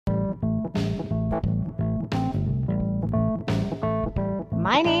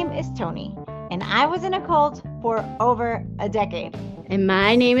My name is Tony, and I was in a cult for over a decade. And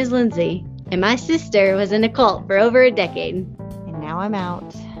my name is Lindsay, and my sister was in a cult for over a decade. And now I'm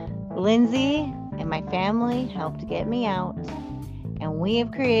out. Lindsay and my family helped get me out, and we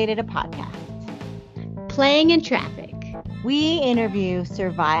have created a podcast. Playing in Traffic. We interview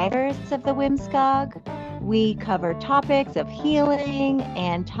survivors of the WMSCOG. We cover topics of healing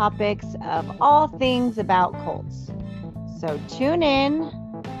and topics of all things about cults. So tune in,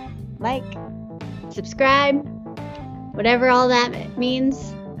 like, subscribe, whatever all that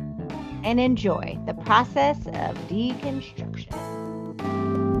means, and enjoy the process of deconstruction.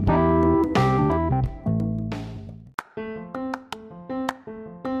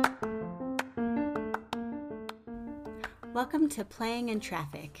 Welcome to Playing in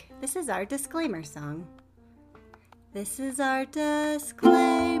Traffic. This is our disclaimer song. This is our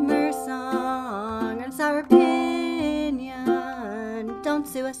disclaimer song. It's our opinion. Don't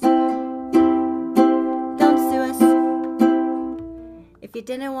sue us. Don't sue us. If you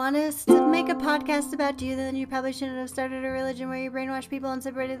didn't want us to make a podcast about you, then you probably shouldn't have started a religion where you brainwash people and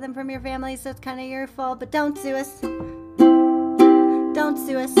separated them from your family, so it's kind of your fault. But don't sue us. Don't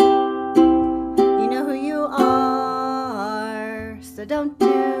sue us. You know who you are, so don't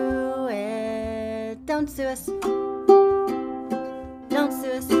do it. Don't sue us. Don't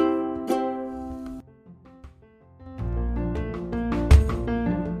sue us.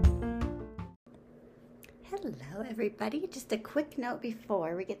 Hello, everybody. Just a quick note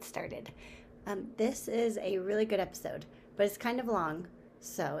before we get started. This is a really good episode, but it's kind of long.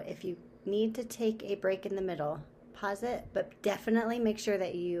 So if you need to take a break in the middle, pause it, but definitely make sure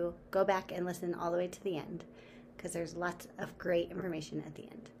that you go back and listen all the way to the end, because there's lots of great information at the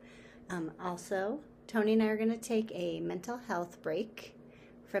end. Also, Tony and I are going to take a mental health break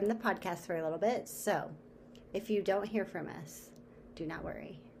from the podcast for a little bit. So if you don't hear from us, do not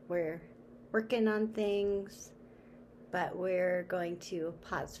worry. We're working on things, but we're going to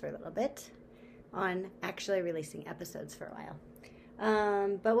pause for a little bit on actually releasing episodes for a while.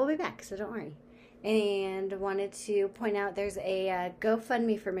 But we'll be back, so don't worry. And wanted to point out there's a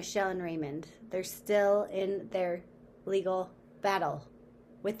GoFundMe for Michelle and Raymond. They're still in their legal battle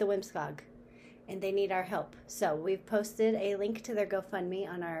with the WMSCOG, and they need our help. So we've posted a link to their GoFundMe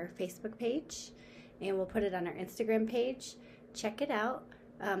on our Facebook page, and we'll put it on our Instagram page. Check it out.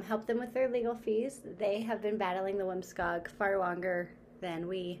 Help them with their legal fees. They have been battling the WMSCOG far longer than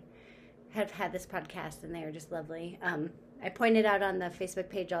we have had this podcast, and they are just lovely. I pointed out on the Facebook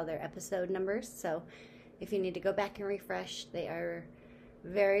page all their episode numbers, so if you need to go back and refresh, they are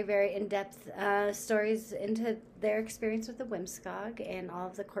very, very in-depth stories into their experience with the WMSCOG and all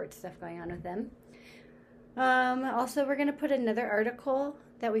of the court stuff going on with them. Also, we're going to put another article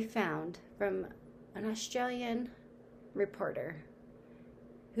that we found from an Australian reporter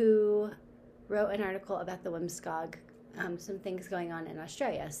who wrote an article about the WMSCOG, some things going on in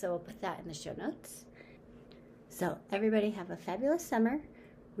Australia, so we'll put that in the show notes. So everybody have a fabulous summer.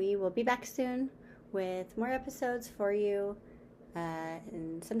 We will be back soon with more episodes for you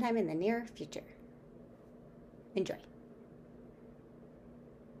sometime in the near future. Enjoy.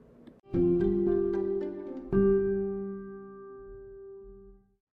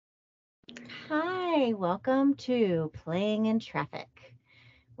 Hi, welcome to Playing in Traffic,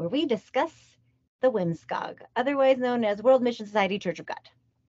 where we discuss the WMSCOG, otherwise known as World Mission Society Church of God.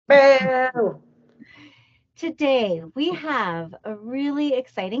 Boo! Today, we have a really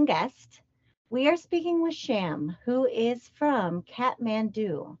exciting guest. We are speaking with Sham, who is from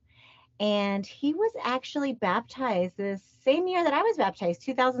Kathmandu, and he was actually baptized the same year that I was baptized,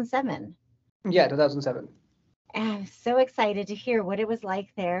 2007. Yeah, 2007. I'm so excited to hear what it was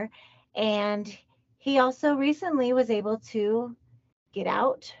like there. And he also recently was able to get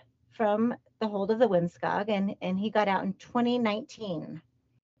out from the hold of the WMSCOG, and he got out in 2019.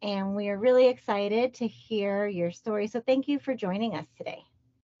 And we are really excited to hear your story. So thank you for joining us today.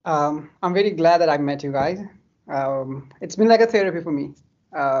 I'm very glad that I met you guys. It's been like a therapy for me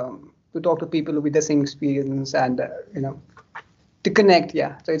to talk to people with the same experience and to connect.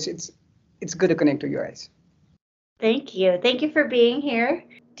 Yeah, so it's good to connect to you guys. Thank you. Thank you for being here.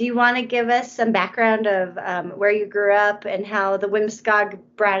 Do you want to give us some background of where you grew up and how the WMSCOG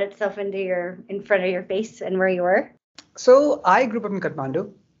brought itself in front of your face and where you were? So I grew up in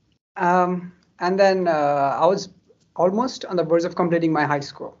Kathmandu, and then I was almost on the verge of completing my high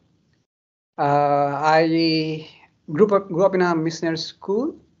school. I grew up in a missionary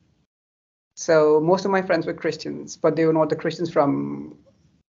school, so most of my friends were Christians, but they were not the Christians from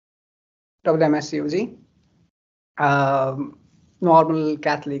WMSCOG. Normal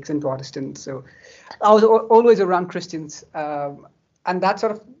Catholics and Protestants. So I was always around Christians. and that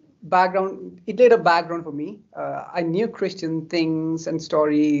sort of background, it laid a background for me. I knew Christian things and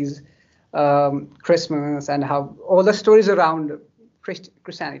stories, Christmas, and how all the stories around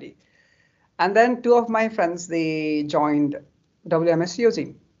Christianity. And then two of my friends, they joined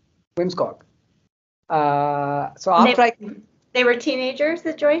WMSCOG, WMSCOG. So after they were teenagers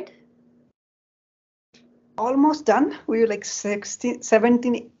that joined? Almost done. We were like 16,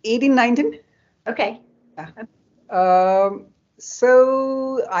 17, 18, 19. Okay. Yeah.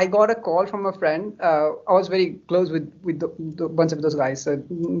 So I got a call from a friend. I was very close with the bunch of those guys. So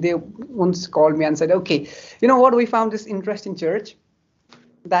they once called me and said, "Okay, you know what? We found this interesting church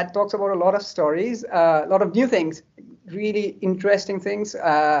that talks about a lot of stories, a lot of new things, really interesting things."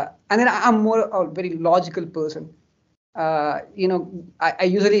 And then I'm more a very logical person. I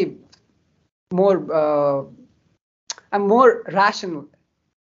usually I'm more rational,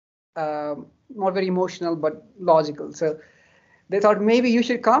 not very emotional, but logical. So they thought maybe you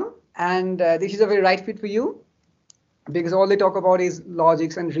should come, and this is a very right fit for you, because all they talk about is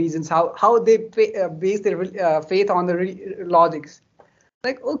logics and reasons, how they base their faith on the logics.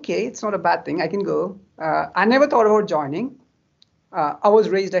 Like, okay, it's not a bad thing. I can go. I never thought about joining. I was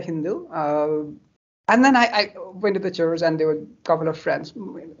raised a Hindu. And then I went to the church, and there were a couple of friends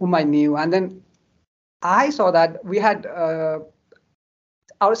whom I knew. And then I saw that we had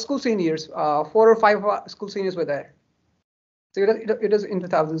our school seniors, 4 or 5 of our school seniors were there. So it was in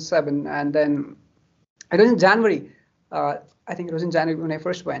 2007, and then it was in January. I think it was in January when I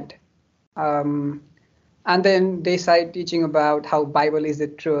first went. And then they started teaching about how Bible is the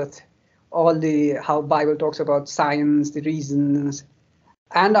truth, how Bible talks about science, the reasons,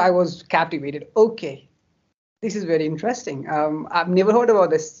 and I was captivated. Okay, this is very interesting. I've never heard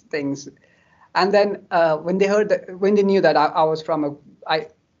about these things. And then when they knew that I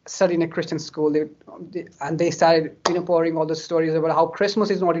studied in a Christian school, and they started pouring all the stories about how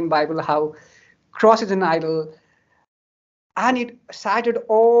Christmas is not in Bible, how cross is an idol, and it cited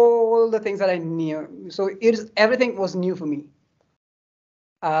all the things that I knew. So everything was new for me,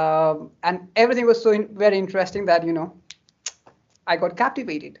 and everything was so very interesting that I got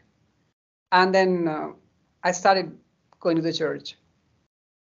captivated, and then I started going to the church.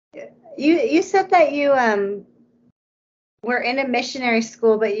 You said that you were in a missionary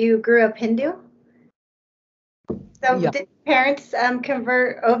school, but you grew up Hindu. So Yeah. Did parents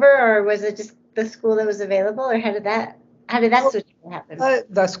convert over, or was it just the school that was available, or how did that switch happen?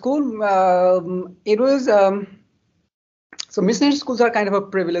 The school, it was so missionary schools are kind of a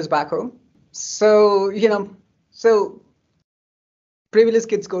privilege back home. So so privileged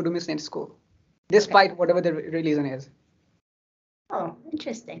kids go to missionary school, despite whatever the religion is. Oh,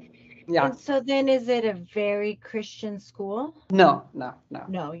 interesting. Yeah. And so then is it a very Christian school? No.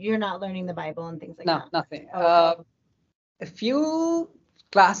 No, you're not learning the Bible and things like No, that. nothing. Okay. A few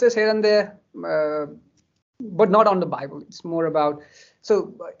classes here and there, but not on the Bible. It's more about,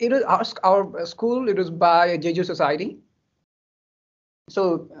 so it was our school, it was by a Jeju society.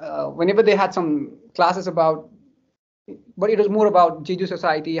 So whenever they had some classes about, but it was more about Jeju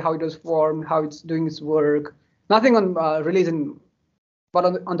society, how it was formed, how it's doing its work, nothing on religion, but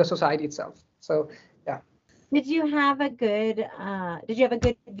on the society itself. So yeah. Did you have a good view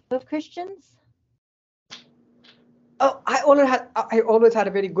of Christians? Oh, I always had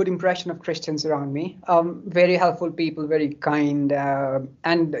a very good impression of Christians around me. Very helpful people, very kind,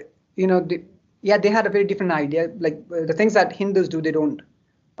 and they had a very different idea. Like the things that Hindus do, they don't.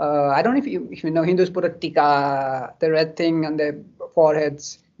 I don't know if you know, Hindus put a tika, the red thing, on their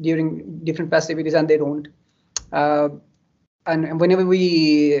foreheads during different festivities, and they don't. And whenever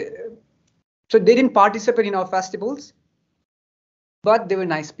so they didn't participate in our festivals, but they were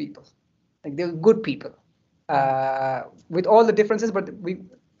nice people. Like they were good people. With all the differences, but we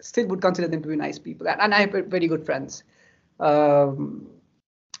still would consider them to be nice people. And I have very good friends. And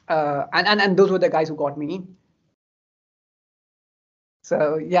those were the guys who got me in.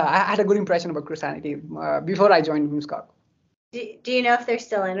 So yeah, I had a good impression about Christianity before I joined WMSCOG. Do you know if they're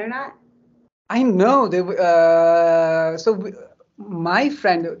still in or not? I know they. My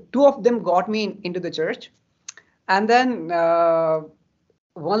friend, two of them got me into the church, and then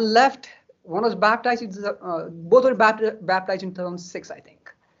one left. One was baptized. Both were baptized in 2006, I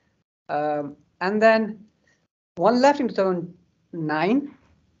think. And then one left in 2009.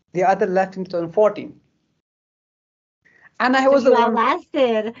 The other left in 2014. And I was the one.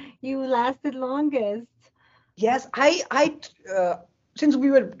 You lasted longest. Yes, since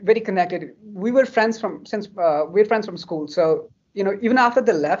we were very connected, we were friends from school. So even after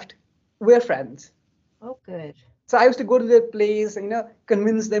they left, we're friends. Oh, good. So I used to go to their place,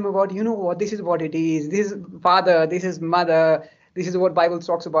 convince them about, what, this is what it is. This is father, this is mother. this is what Bible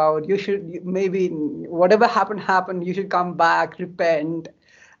talks about. You should maybe whatever happened. You should come back, repent.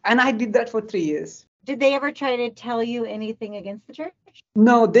 And I did that for 3 years. Did they ever try to tell you anything against the church?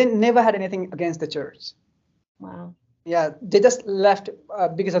 No, they never had anything against the church. Wow. Yeah, they just left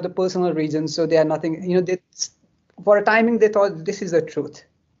because of the personal reasons. So they are nothing, for a timing, they thought this is the truth.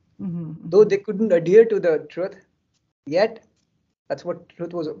 Though they couldn't adhere to the truth yet, that's what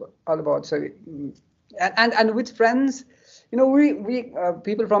truth was all about. So, and with friends, we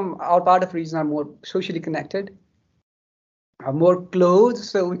people from our part of region are more socially connected, are more close.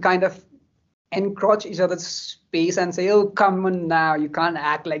 So we kind of encroach each other's space and say, "Oh, come on now, you can't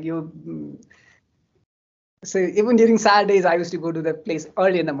act like you." So even during Saturdays, I used to go to the place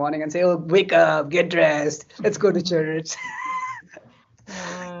early in the morning and say, "Oh, wake up, get dressed, let's go to church."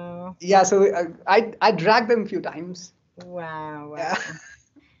 Wow. Yeah, so I dragged them a few times. Wow. Yeah.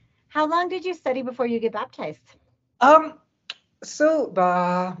 How long did you study before you get baptized? So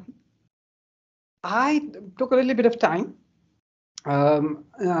I took a little bit of time.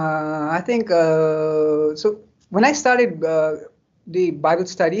 I think so. When I started the Bible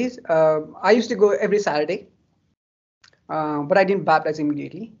studies, I used to go every Saturday, but I didn't baptize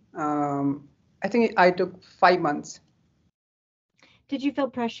immediately. I think I took 5 months. Did you feel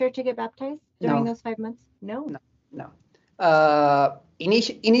pressure to get baptized during those 5 months? No. No.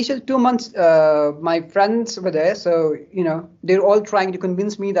 Initial 2 months, my friends were there, so they're all trying to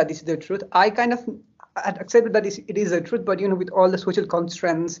convince me that this is the truth. I kind of had accepted that it is the truth, but with all the social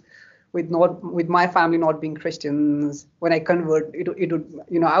constraints, with my family not being Christians, when I convert, it would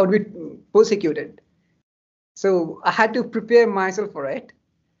I would be persecuted. So I had to prepare myself for it.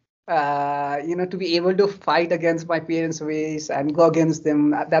 To be able to fight against my parents' ways and go against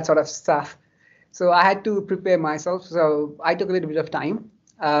them, that sort of stuff. So I had to prepare myself. So I took a little bit of time.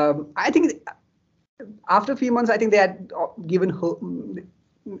 I think after a few months, I think they had given hope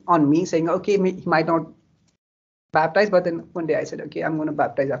on me, saying, okay, he might not baptize. But then one day I said, okay, I'm going to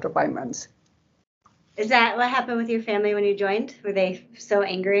baptize after 5 months. Is that what happened with your family when you joined? Were they so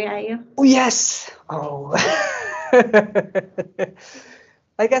angry at you? Oh, yes. Oh.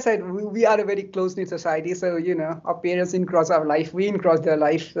 Like I said, we are a very close-knit society. So, our parents didn't cross our life. We didn't cross their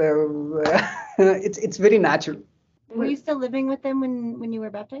life. So it's very natural. Were you still living with them when you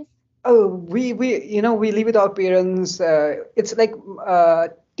were baptized? Oh, we live with our parents. It's like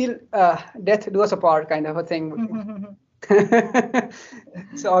till death do us apart kind of a thing.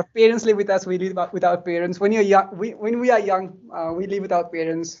 So our parents live with us. We live with our parents. When you're young, when we are young, we live with our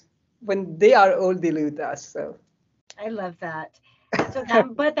parents. When they are old, they live with us. So I love that. So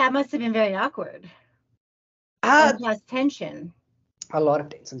but that must have been very awkward. Plus tension. A lot of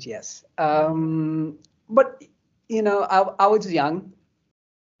tensions, yes. But I was young.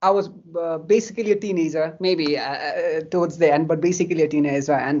 I was basically a teenager, maybe towards the end, but basically a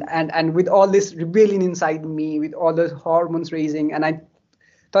teenager, and with all this rebellion inside me, with all those hormones raising, and I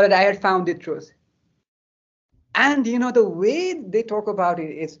thought that I had found the truth. And the way they talk about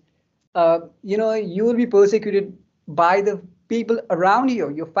it is, you will be persecuted by the people around you,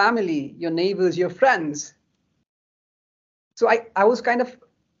 your family, your neighbors, your friends. So I was kind of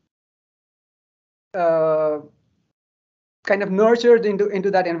nurtured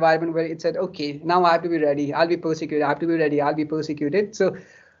into that environment where it said, okay, now I have to be ready. I'll be persecuted. I have to be ready. I'll be persecuted. So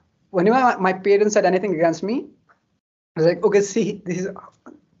whenever my parents said anything against me, I was like, okay, see, this is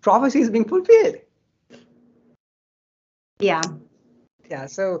prophecy is being fulfilled. Yeah. Yeah.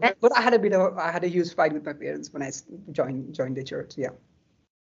 So, but I had a huge fight with my parents when I joined the church. Yeah.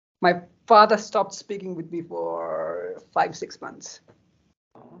 My father stopped speaking with me for 5-6 months.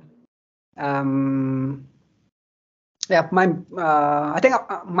 Yeah, I think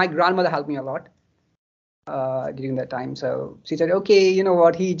my grandmother helped me a lot during that time. So she said, okay, you know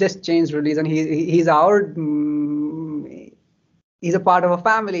what? He just changed religion. He's he's a part of a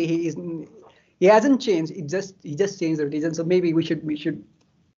family. He hasn't changed. He just changed the religion. So maybe we should.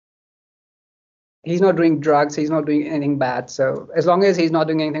 He's not doing drugs. He's not doing anything bad. So as long as he's not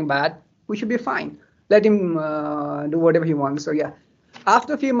doing anything bad, we should be fine. Let him do whatever he wants. So yeah.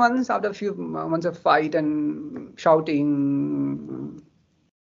 After a few months of fight and shouting,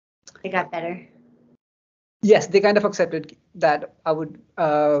 it got better. Yes, they kind of accepted that I would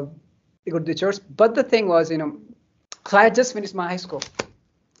go to the church. But the thing was, so I had just finished my high school,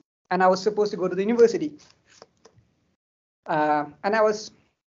 and I was supposed to go to the university, and I was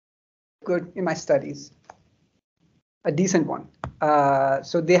good in my studies, a decent one.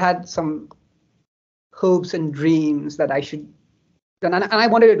 So they had some hopes and dreams that I should. And I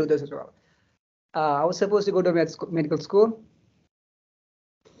wanted to do this as well. I was supposed to go to medical school,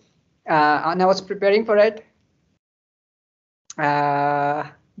 and I was preparing for it.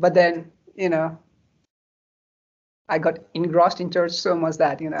 But then, I got engrossed in church so much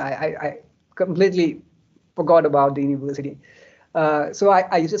that, I completely forgot about the university. So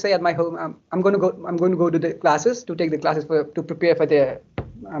I used to say at my home, I'm going to go to the classes to take the classes to prepare for the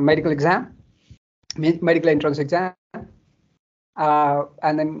medical exam, medical entrance exam,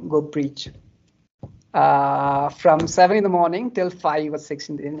 and then go preach from 7 in the morning till 5 or 6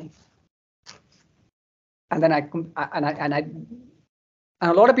 in the evening. And then and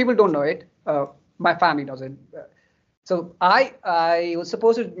a lot of people don't know it. My family doesn't. So I was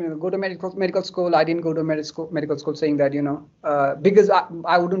supposed to go to medical school. I didn't go to medical school, saying that because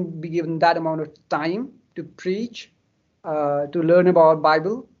I wouldn't be given that amount of time to preach, to learn about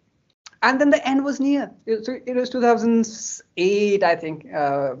Bible, and then the end was near. It was 2008, I think,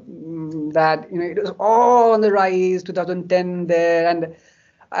 that it was all on the rise. 2010 there, and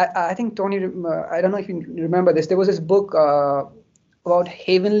I think Tony. I don't know if you remember this. There was this book about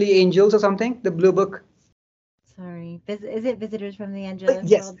heavenly angels or something. The blue book. Sorry. Is it Visitors from the Angelic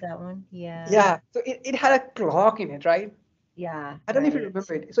Yes. World? That one? Yeah. Yeah. So it had a clock in it, right? Yeah. I don't know if you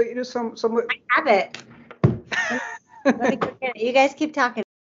remember it. So it was some. I have it. Let me go get it. You guys keep talking.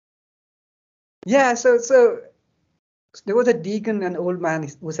 Yeah. So there was a deacon, an old man,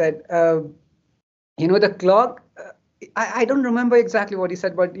 who said, the clock. I don't remember exactly what he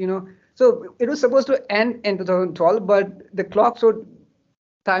said, but so it was supposed to end in 2012, but the clock showed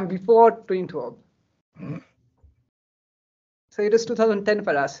time before 2012. So it was 2010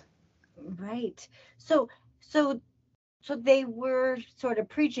 for us. Right. So they were sort of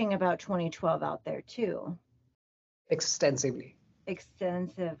preaching about 2012 out there too. Extensively.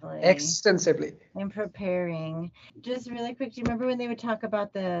 Extensively. And preparing. Just really quick, do you remember when they would talk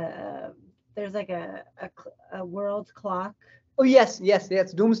about there's like a world clock? Oh, yes.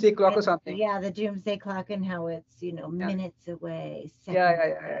 Doomsday clock or something. Yeah, the doomsday clock, and how it's, minutes away, seconds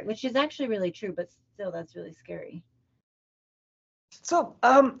yeah. which is actually really true, but still that's really scary. So,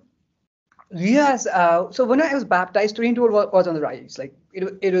 yes. So when I was baptized, 2012 was on the rise. Like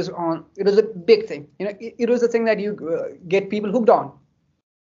it was a big thing. It was the thing that you get people hooked on.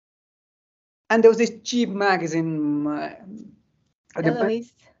 And there was this cheap magazine.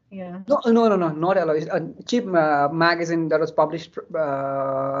 Eloise. Yeah. No, not Eloise. A cheap magazine that was published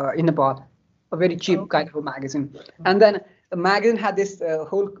in Nepal. A very cheap kind of a magazine. And then the magazine had this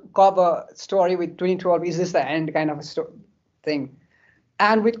whole cover story with 2012. Is this the end kind of a thing?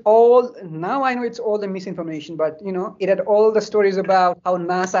 And with now I know it's all the misinformation, but it had all the stories about how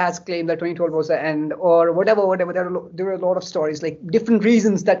NASA has claimed that 2012 was the end, or whatever. There were a lot of stories, like different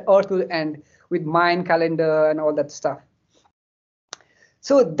reasons that Earth will end, with Mayan calendar and all that stuff.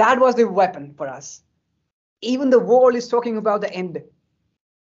 So that was the weapon for us. Even the world is talking about the end.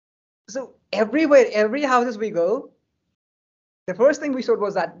 So everywhere, every houses we go, the first thing we saw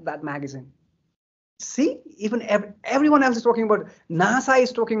was that magazine. See, even everyone else is talking about. NASA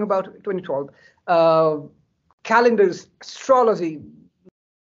is talking about 2012, calendars, astrology,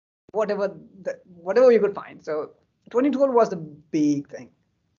 whatever you could find. So 2012 was the big thing.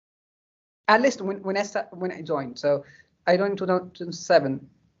 At least when I joined. So I joined in 2007.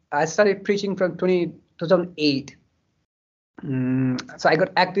 I started preaching from 2008. So I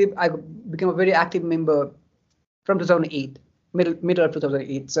got active. I became a very active member from 2008, middle of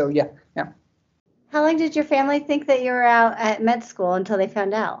 2008. So yeah. How long did your family think that you were out at med school until they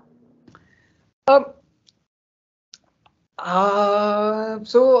found out?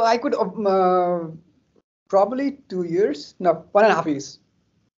 So I could probably 2 years. No, 1.5 years.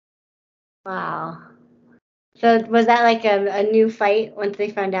 Wow. So was that like a new fight once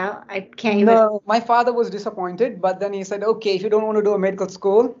they found out? I can't even. No, my father was disappointed, but then he said, okay, if you don't want to do a medical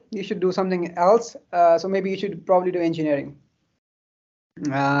school, you should do something else. So maybe you should probably do engineering.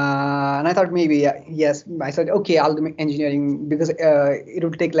 And I thought maybe, yes. I said, okay, I'll do engineering because it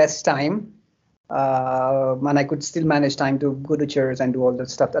would take less time. And I could still manage time to go to church and do all the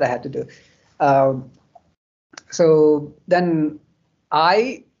stuff that I had to do. So then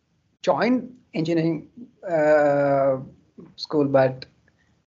I joined engineering school, but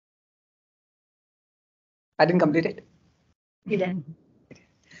I didn't complete it. You did.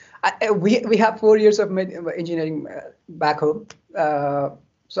 We have 4 years of engineering back home.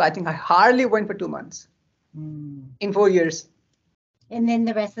 So I think I hardly went for 2 months in 4 years. And then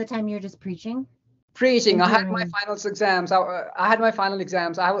the rest of the time you're just preaching? Preaching. I had my final exams. I had my final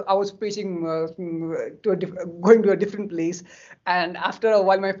exams. I was preaching going to a different place. And after a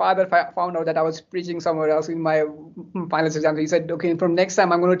while, my father found out that I was preaching somewhere else in my final exams. He said, okay, from next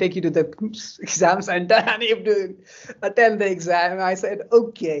time, I'm going to take you to the exam center and you have to attend the exam. And I said,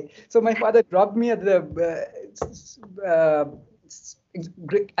 okay. So my father dropped me at the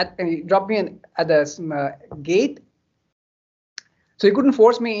dropped me at the gate. So he couldn't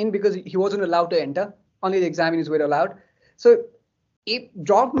force me in because he wasn't allowed to enter. Only the examinees were allowed. So he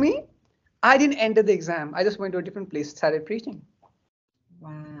dropped me. I didn't enter the exam. I just went to a different place, started preaching.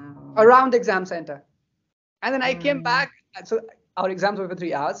 Wow. Around the exam center. And then I came back. So our exams were for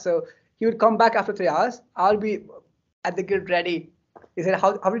 3 hours. So he would come back after 3 hours. I'll be at the gate ready. He said,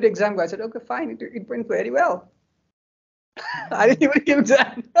 how did the exam go? I said, okay, fine. It went very well. I didn't even give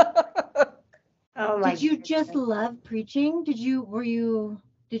exam. Oh my Did you goodness. just love preaching? Did you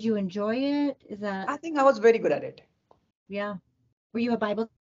enjoy it? Is that, I think I was very good at it. yeah. Were you a Bible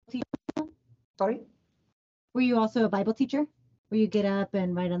teacher? Sorry? Were you also a Bible teacher? Where you get up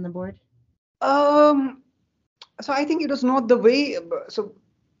and write on the board? So I think it was not the way. So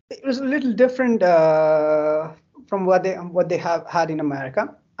it was a little different from what they have had in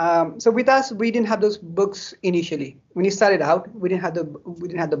America. So with us, we didn't have those books initially. When we started out, we didn't have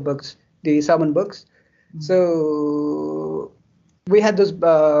the books, the sermon books. Mm-hmm. So we had those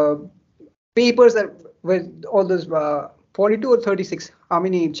papers that were all those 42 or 36. How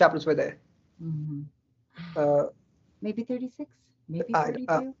many chapters were there? Mm-hmm. Maybe 36, maybe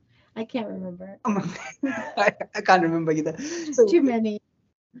 32. I can't remember. I can't remember either. So, Too many.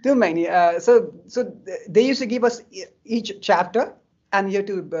 Too many. So they used to give us each chapter, and you have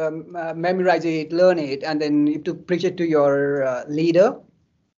to memorize it, learn it, and then you have to preach it to your leader.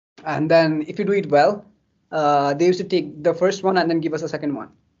 And then if you do it well, they used to take the first one and then give us a second one.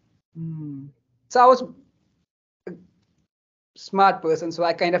 Mm. So I was a smart person, so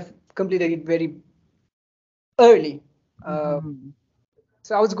I kind of completed it very early.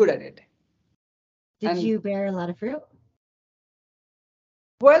 So I was good at it. Did you bear a lot of fruit?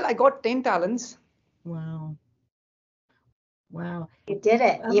 Well, I got 10 talents. Wow. You did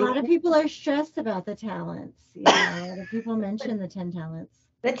it. A lot of people are stressed about the talents. Yeah, a lot of people mention the 10 talents.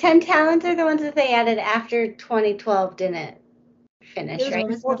 The 10 talents are the ones that they added after 2012 didn't finish, right? It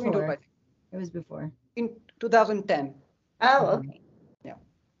was before. It was before. In 2010. Oh, okay. Yeah.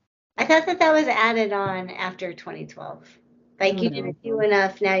 I thought that was added on after 2012. Like you didn't do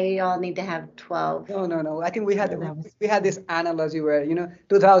enough. Now you all need to have 12. No. I think we had this analogy where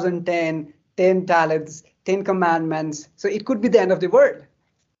 2010, 10 talents, 10 commandments. So it could be the end of the world.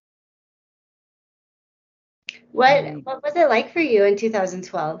 What was it like for you in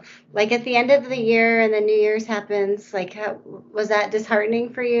 2012? Like at the end of the year and then New Year's happens, like how was that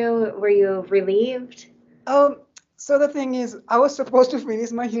disheartening for you? Were you relieved? So the thing is, I was supposed to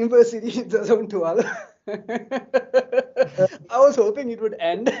finish my university in 2012. I was hoping it would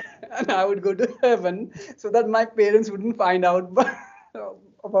end and I would go to heaven so that my parents wouldn't find out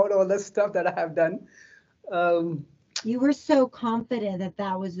about all the stuff that I have done. You were so confident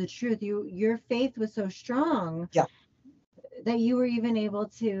that was the truth. Your faith was so strong. Yeah. That you were even able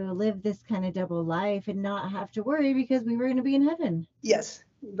to live this kind of double life and not have to worry because we were going to be in heaven. Yes.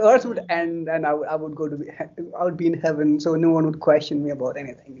 The earth would end and I would be in heaven, so no one would question me about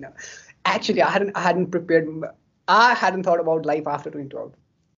anything. Actually, I hadn't prepared. I hadn't thought about life after 2012.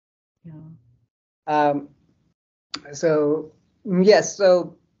 Yeah. So yes.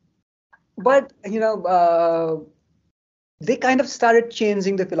 So, but they kind of started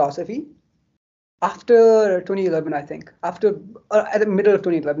changing the philosophy after 2011. I think at the middle of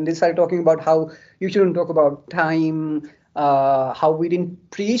 2011, they started talking about how you shouldn't talk about time. How we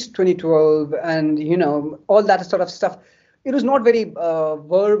didn't preach 2012 and all that sort of stuff. It was not very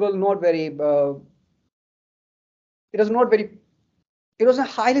verbal, not very it wasn't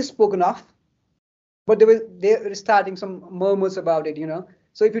highly spoken of, but they were starting some murmurs about it.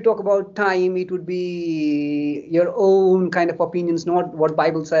 So if you talk about time, it would be your own kind of opinions, not what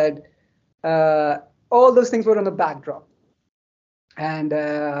Bible said. All those things were on the backdrop. And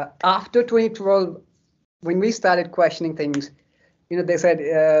after 2012, when we started questioning things, they said,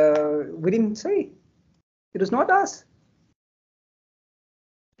 we didn't say. It was not us.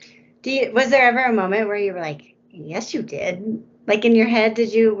 Was there ever a moment where you were like, yes, you did? Like in your head,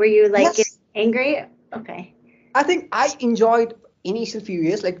 were you like Yes. angry? Okay. I think I enjoyed initial few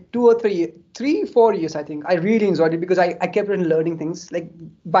years, like 2 or 3, 4 years, I think. I really enjoyed it because I kept on learning things like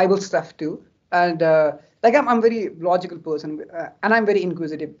Bible stuff too. And I'm a very logical person and I'm very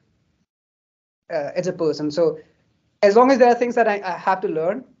inquisitive. As a person, so as long as there are things that I have to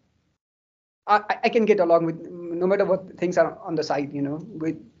learn, I can get along with no matter what things are on the side,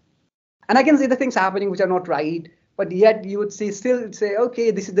 and I can see the things happening which are not right, but yet you would still say,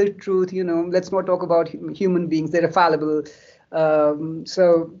 okay, this is the truth, let's not talk about human beings, they're fallible.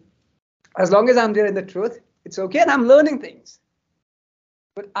 So as long as I'm there in the truth, it's okay, and I'm learning things.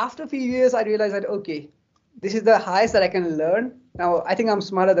 But after a few years, I realized that, okay, this is the highest that I can learn. Now, I think I'm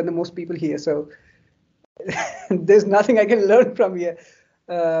smarter than the most people here, so there's nothing I can learn from here.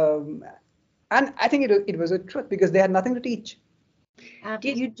 Um, and I think it was a truth because they had nothing to teach. After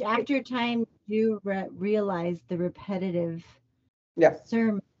your time, you realize the repetitive Yeah,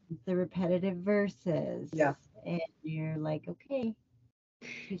 sermons, the repetitive verses, yeah. and you're like, okay,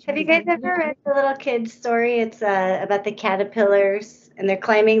 teach Have me you guys something ever new. read the little kid's story? It's about the caterpillars and they're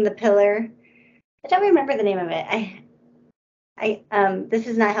climbing the pillar. I don't remember the name of it. This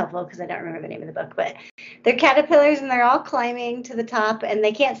is not helpful because I don't remember the name of the book, but they're caterpillars and they're all climbing to the top and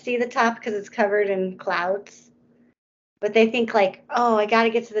they can't see the top because it's covered in clouds. But they think like, oh, I got to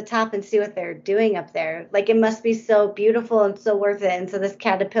get to the top and see what they're doing up there. Like it must be so beautiful and so worth it. And so this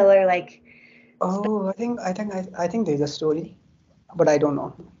caterpillar, like, Oh, I think there's a story, but I don't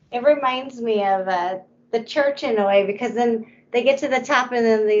know. it reminds me of the church in a way because then they get to the top and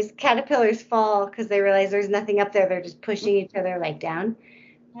then these caterpillars fall because they realize there's nothing up there. They're just pushing each other like down.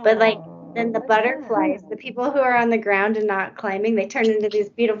 But like then the What's that? butterflies, the people who are on the ground and not climbing, they turn into these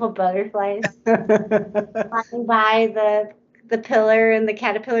beautiful butterflies flying by the pillar, and the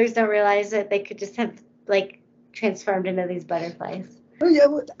caterpillars don't realize that they could just have like transformed into these butterflies. Oh, yeah,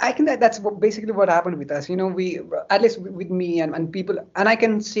 I think that's basically what happened with us. We, at least with me and people, and I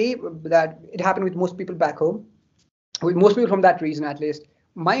can say that it happened with most people back home, with most people from that region at least.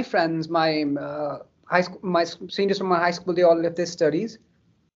 My friends, my high school, my seniors from my high school, they all left their studies.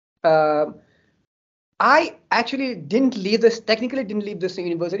 Uh, I actually technically didn't leave this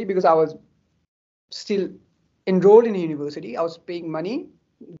university because I was still enrolled in a university. I was paying money,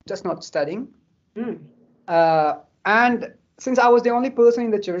 just not studying. Mm. And since I was the only person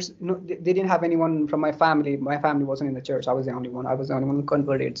in the church, no, they didn't have anyone from my family. My family wasn't in the church. I was the only one. I was the only one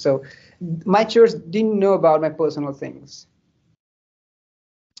converted. So my church didn't know about my personal things.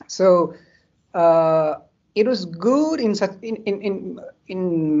 So it was good in such in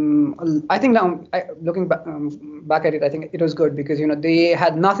I think now looking back at it, I think it was good because they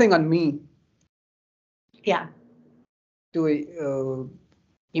had nothing on me. Yeah. To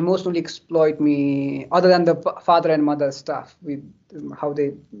emotionally exploit me, other than the father and mother stuff with how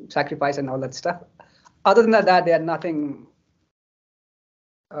they sacrifice and all that stuff. Other than that, they had nothing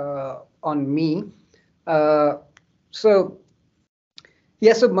on me. So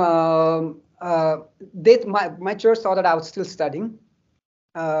yeah, so my church thought that I was still studying,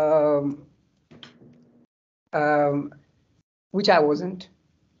 um, which I wasn't.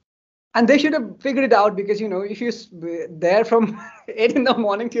 And they should have figured it out because if you're there from 8 in the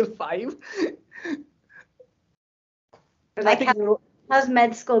morning till 5, Like how's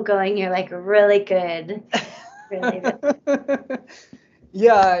med school going? You're like really good. Really good.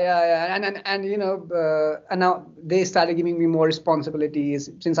 Yeah, and now they started giving me more responsibilities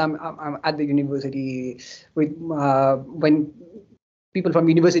since I'm at the university. With when people from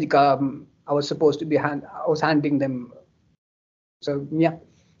university come, I was supposed to I was handling them. So yeah,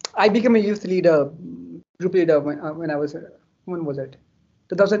 I became a youth leader, group leader when I was when was it?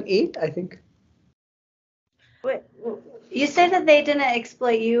 2008, I think. Wait, you say that they didn't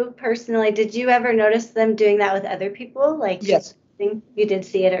exploit you personally. Did you ever notice them doing that with other people? Like Yes. You did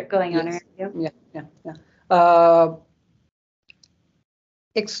see it going on around you? Yeah.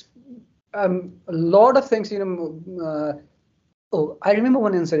 A lot of things, I remember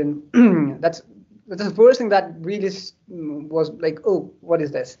one incident. that's the first thing that really was like, oh, what is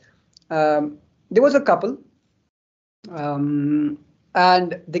this? There was a couple, and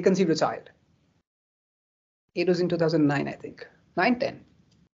they conceived a child. It was in 2009, I think, 9, 10.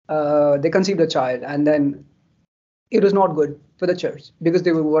 They conceived a child, and then it was not good for the church because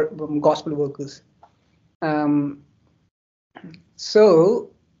they were gospel workers.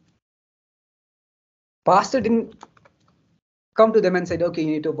 So pastor didn't come to them and said, okay, you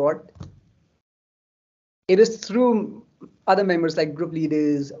need to abort. It is through other members like group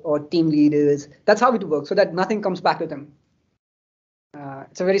leaders or team leaders. That's how it works, so that nothing comes back to them.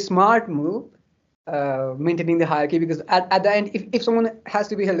 It's a very smart move, maintaining the hierarchy, because at the end, if someone has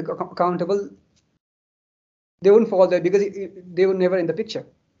to be held accountable, they wouldn't fall there because they were never in the picture.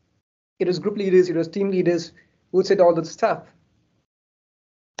 It was group leaders, it was team leaders who said all that stuff.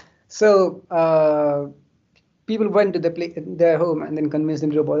 So people went to their home and then convinced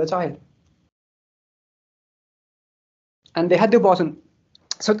them to abort the child. And they had the abortion.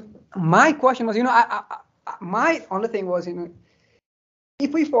 So my question was, my only thing was,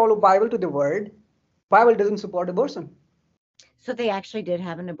 if we follow Bible to the word, Bible doesn't support abortion. So they actually did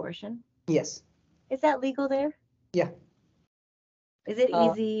have an abortion? Yes. Is that legal there? Yeah. Is it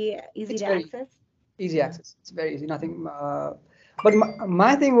easy to access? Easy access. It's very easy. Nothing. But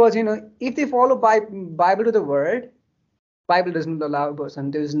my thing was, if they follow Bible to the word, Bible doesn't allow a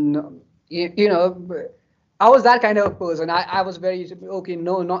person. There's no, I was that kind of person. I was very, okay,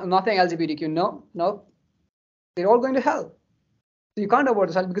 no, nothing LGBTQ. No, no, they're all going to hell. So you can't avoid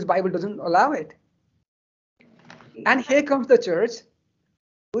the hell because Bible doesn't allow it. And here comes the church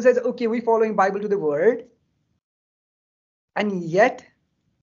who says, okay, we're following Bible to the word, and yet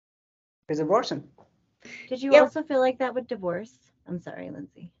there's abortion. Did you also feel like that with divorce? I'm sorry,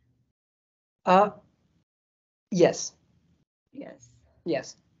 Lindsay. Yes. Yes.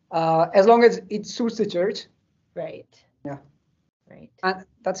 Yes. As long as it suits the church. Right. Yeah. Right. And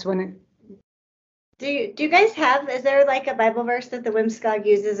that's when it. Do you guys have, is there like a Bible verse that the WMSCOG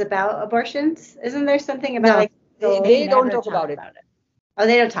uses about abortions? Isn't there something about they don't talk about it. Oh,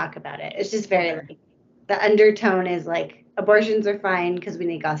 they don't talk about it. It's just very like, the undertone is like abortions are fine because we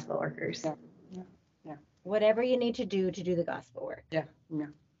need gospel workers. Yeah. Whatever you need to do the gospel work. Yeah.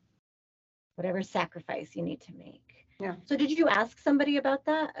 Whatever sacrifice you need to make. Yeah. So did you ask somebody about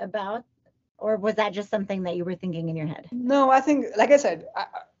that? Or was that just something that you were thinking in your head? No, I think, like I said,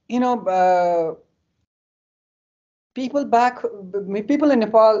 people in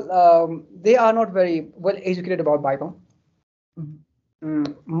Nepal, they are not very well educated about Bible.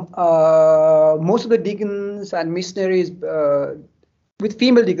 Most of the deacons and missionaries, with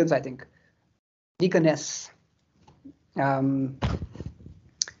female deacons, I think, deaconess,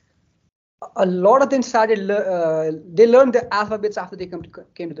 a lot of them started. They learned the alphabets after they came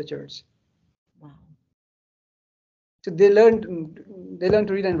to the church. Wow. So they learned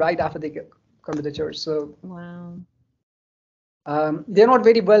to read and write after they come to the church. So wow. They're not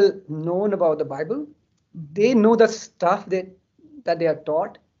very well known about the Bible. They know the stuff that they are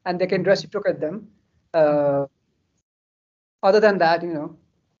taught, and they can reciprocate them. Other than that,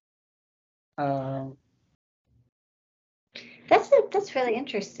 That's really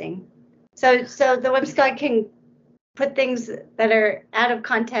interesting. So the WMSCOG can put things that are out of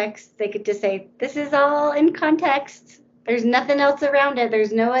context. They could just say, this is all in context. There's nothing else around it.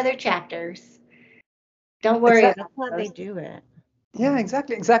 There's no other chapters. Don't worry. That's how they do it. Yeah,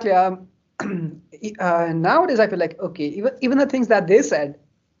 exactly. Nowadays, I feel like, okay, even the things that they said,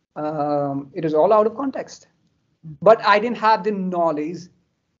 it is all out of context. But I didn't have the knowledge,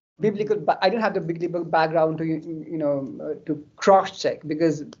 I didn't have the biblical background to to cross check,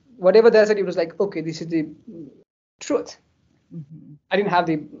 because whatever they said, it was like, okay, this is the truth. I didn't have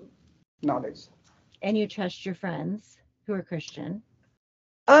the knowledge. And you trust your friends who are Christian?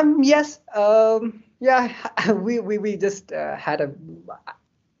 Yes. Yeah. We just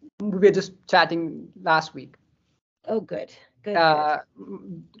we were just chatting last week. Oh, good.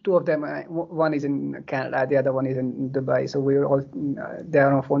 Two of them, one is in Canada, the other one is in Dubai. So we were all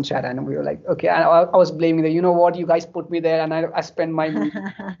there on a phone chat, and we were like, okay. And I was blaming them. You know what? You guys put me there, and I spent my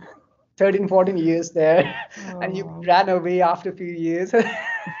 13, 14 years there, and you ran away after a few years.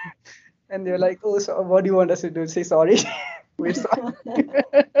 And they were like, oh, so what do you want us to do? Say sorry. We're sorry.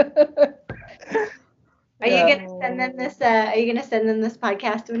 Are you gonna send them this? Are you gonna send them this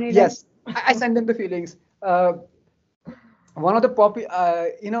podcast when you're done? Yes, I sent them the feelings. One of the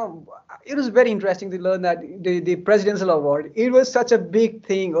it was very interesting to learn that the presidential award, it was such a big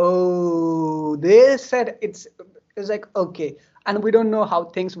thing. Oh, they said it's like, okay, and we don't know how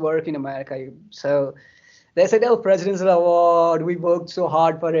things work in America. So they said, oh, presidential award, we worked so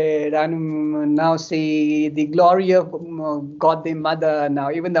hard for it, and now see the glory of God the Mother.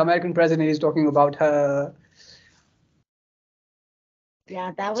 Now even the American president is talking about her.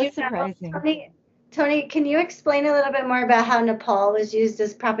 Yeah, that was surprising. Tony, can you explain a little bit more about how Nepal was used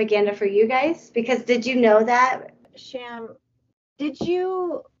as propaganda for you guys? Because did you know that? Sham,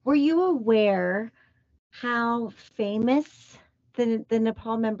 were you aware how famous the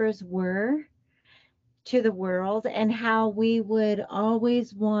Nepal members were to the world, and how we would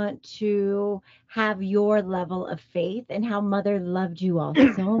always want to have your level of faith, and how Mother loved you all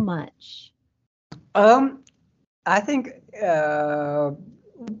so much? I think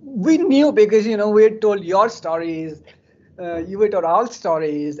we knew, because we had told your stories, you were told our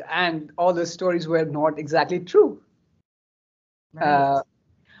stories, and all the stories were not exactly true. Right.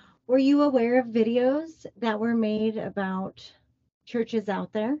 Were you aware of videos that were made about churches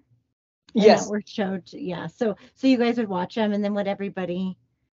out there? Yes. That were showed. Yeah. So you guys would watch them, and then would everybody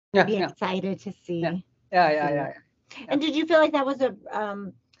be excited to see? Yeah. And did you feel like that was a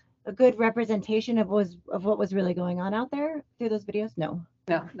good representation of what was really going on out there through those videos? No.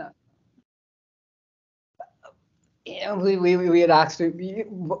 Yeah, we had asked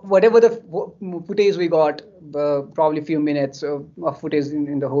whatever the footage we got, probably a few minutes of footage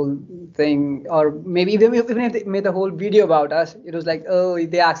in the whole thing, or maybe even if they made the whole video about us, it was like, oh,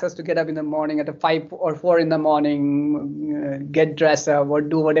 they asked us to get up in the morning at 5 or 4 in the morning, get dressed up or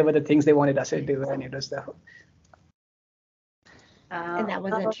do whatever the things they wanted us to do, and it was the And that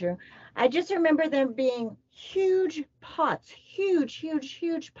Well, wasn't true. I just remember them being huge pots, huge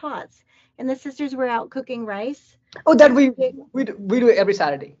pots. And the sisters were out cooking rice. oh that Like big, we do it every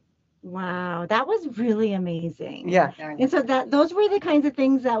Saturday. wow, that was really amazing. Yeah. And so those were the kinds of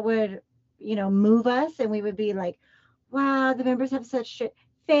things that would, move us, and we would be like, wow, the members have such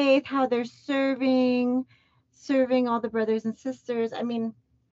faith, how they're serving all the brothers and sisters. I mean,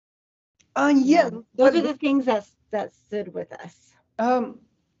 Yeah, those but are the things that stood with us. um,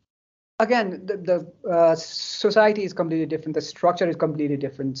 again, the society is completely different. The structure is completely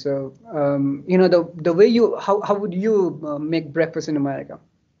different. So, the way how would you make breakfast in America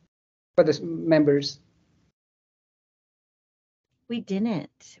for the members? We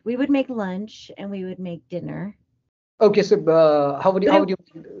didn't. We would make lunch and we would make dinner. Okay, so how would you make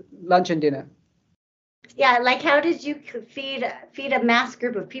lunch and dinner? yeah, like how did you feed a mass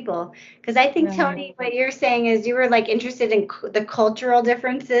group of people? Because I think, Tony, what you're saying is you were like interested in the cultural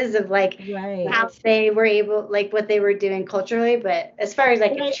differences of like Right. how they were able, like what they were doing culturally. But as far as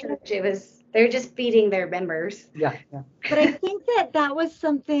like a church, it was they're just feeding their members. Yeah. But I think that was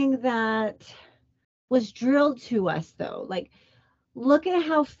something that was drilled to us, though. Like, look at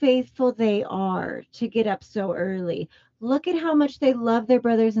how faithful they are to get up so early. Look at how much they love their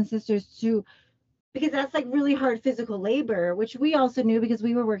brothers and sisters too, because that's like really hard physical labor, which we also knew because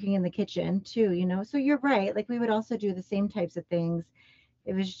we were working in the kitchen too. So you're right. Like, we would also do the same types of things.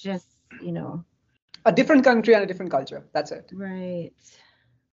 It was just, A different country and a different culture. That's it. right.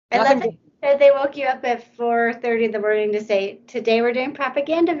 I love Nothing. that they woke you up at 4:30 in the morning to say, "Today we're doing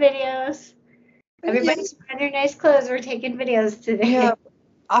propaganda videos. Everybody's Yes. wearing their nice clothes. We're taking videos today." Yeah.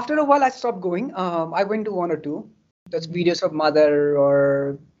 After a while, I stopped going. I went to one or two. That's videos of mother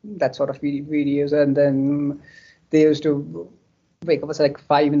or that sort of videos, and then they used to wake up at like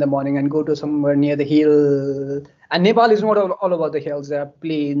 5 in the morning and go to somewhere near the hill. And Nepal is not all about the hills. There are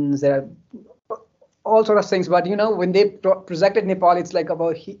plains. There are all sort of things. But when they projected Nepal, it's like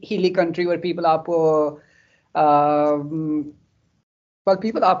about hilly country where people are poor. Um, well,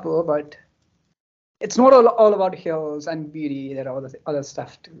 people are poor, but it's not all about hills and beauty. There are other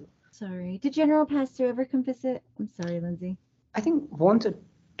stuff too. Sorry. Did General Pastor ever come visit? I'm sorry, Lindsay. I think once or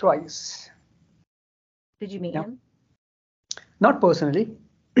twice. Did you meet Yeah. him? Not personally.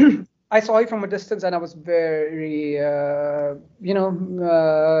 I saw it from a distance, and I was very,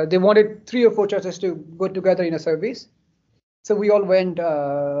 they wanted 3 or 4 churches to go together in a service. So we all went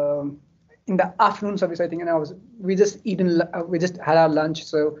in the afternoon service, I think, and we just had our lunch.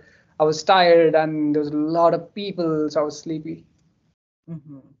 So I was tired, and there was a lot of people, so I was sleepy.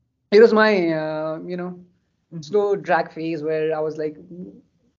 Mm-hmm. It was my, Mm-hmm. slow drag phase where I was like,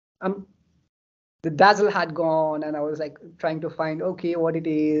 the dazzle had gone, and I was like trying to find, okay, what it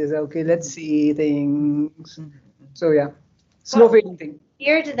is. Okay, let's see things. So yeah, slow fading thing.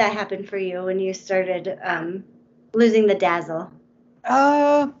 Year did that happen for you when you started losing the dazzle?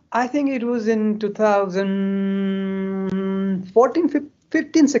 I think it was in 2014,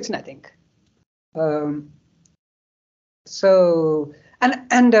 15, 16, I think. Um, so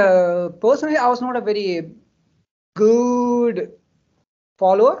and personally, I was not a very good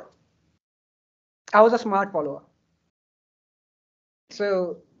follower. I was a smart follower.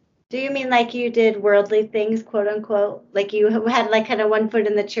 So Do you mean like you did worldly things, quote unquote? Like you had like kind of one foot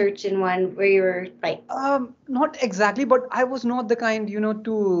in the church and one where you were like, not exactly, but I was not the kind,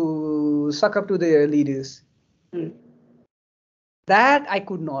 to suck up to the leaders. hmm. That I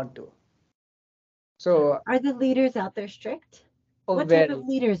could not do. So, Are the leaders out there strict? oh, What type very, of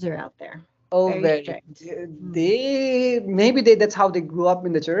leaders are out there? oh, Very very. strict. That's how they grew up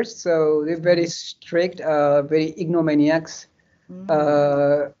in the church. So they're very strict, very egomaniacs,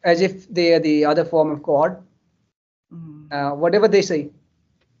 as if they are the other form of God. Whatever they say,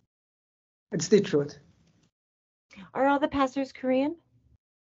 it's the truth. Are all the pastors Korean?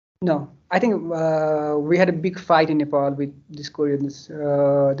 No, I think we had a big fight in Nepal with these Koreans.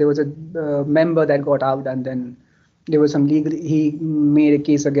 There was a member that got out, and then there was some legal. He made a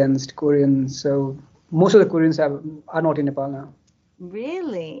case against Koreans. So most of the Koreans are not in Nepal now.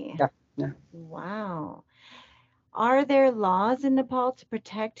 Really? Yeah. Wow. Are there laws in Nepal to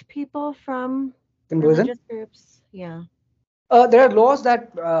protect people from Conversion. religious groups? Yeah. There are laws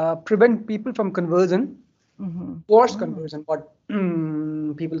that prevent people from conversion, forced conversion, but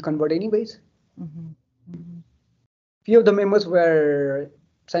people convert anyways. Few of the members were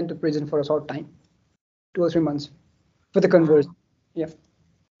sent to prison for a short time, 2 or 3 months, for the conversion. Yeah.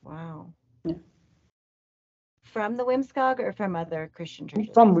 Wow. Yeah. From the WMSCOG or from other Christian churches?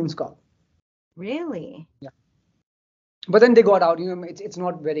 From WMSCOG. Really? Yeah. But then they got out. It's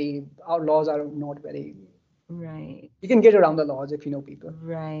not very. Our laws are not very. Right. You can get around the laws if you know people.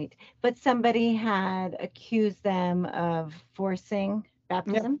 Right. But somebody had accused them of forcing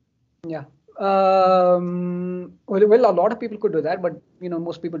baptism? Yeah. Well, a lot of people could do that, but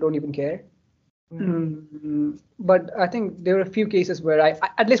most people don't even care. Right. But I think there were a few cases where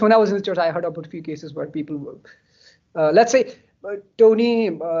at least when I was in the church, I heard about a few cases where people were, let's say,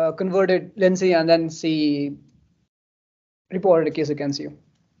 Tony converted Lindsay, and then she reported a case against you.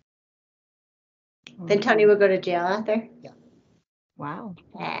 Then Tony will go to jail out there? Yeah. Wow.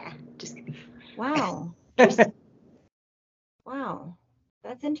 Yeah, just kidding. Wow. Wow.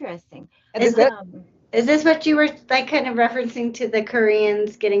 That's interesting. Is this what you were like kind of referencing to the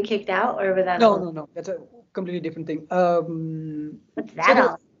Koreans getting kicked out, or was that No. That's a completely different thing. What's that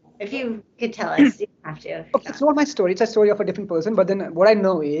all? If you could tell us, you don't have to. Okay, it's not my story. It's a story of a different person. But then what I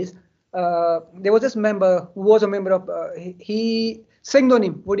know is there was this member who was a member of he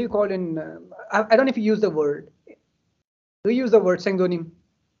Sengdonim. What do you call in? I don't know if you use the word. Do you use the word Sengdonim?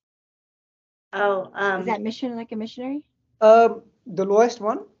 Oh, is that mission like a missionary? The lowest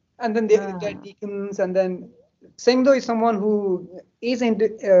one, and then there are deacons, and then Sengdo is someone who is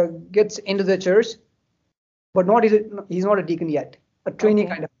gets into the church, but he's not a deacon yet, a trainee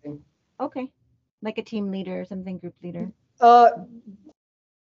kind of thing. Okay, like a team leader or something, group leader.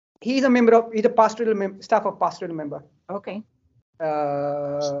 He's a pastoral staff of pastoral member. Okay.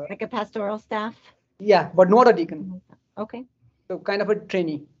 Like a pastoral staff. Yeah, but not a deacon. Okay. So kind of a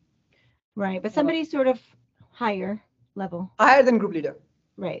trainee. Right, but somebody sort of higher level. Higher than group leader.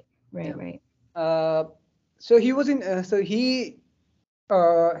 Right. So he was in.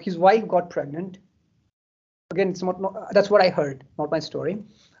 His wife got pregnant. Again, it's not that's what I heard, not my story.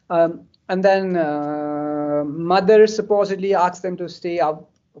 And then mother supposedly asked them to stay out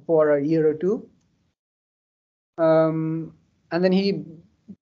for a year or two. And then he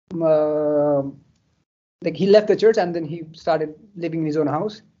left the church, and then he started living in his own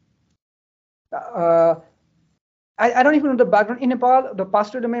house. I don't even know the background. In Nepal, the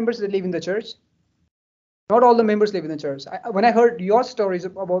pastoral members, they live in the church. Not all the members live in the church. When I heard your stories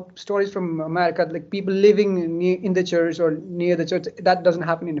about stories from America, like people living in the church or near the church, that doesn't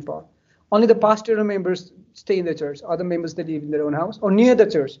happen in Nepal. Only the pastoral members stay in the church. Other members, they live in their own house or near the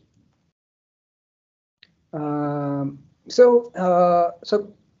church. So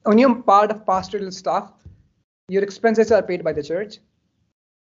when you're part of pastoral staff, your expenses are paid by the church.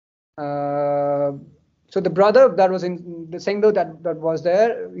 So the brother that was in the Sengdo that was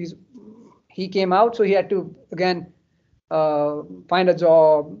there, he came out, so he had to again find a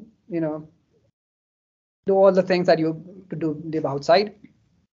job, do all the things that you do live outside.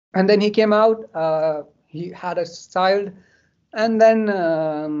 And then he came out, he had a child, and then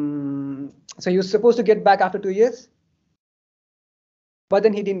so he was supposed to get back after 2 years, but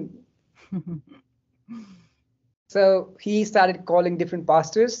then he didn't. So he started calling different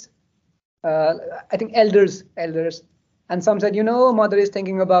pastors, I think elders, and some said, mother is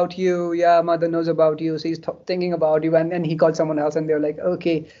thinking about you. Yeah, mother knows about you. She's thinking about you. And he called someone else, and they're like,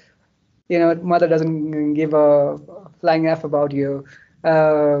 okay, mother doesn't give a flying F about you.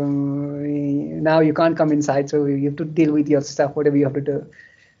 Now you can't come inside, so you have to deal with your stuff, whatever you have to do.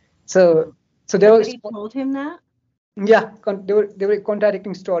 So there was. Somebody told him that? Yeah, they were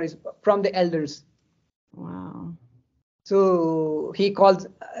contradicting stories from the elders. Wow. So he called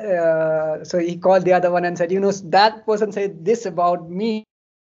the other one and said, that person said this about me.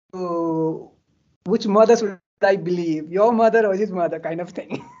 So which mother should I believe? Your mother or his mother, kind of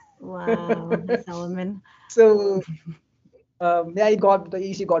thing. Wow, Solomon. So the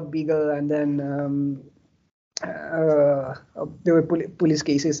issue got bigger, and then there were police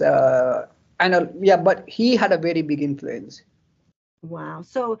cases. But he had a very big influence. Wow.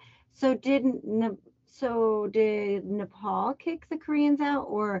 So did Nepal kick the Koreans out,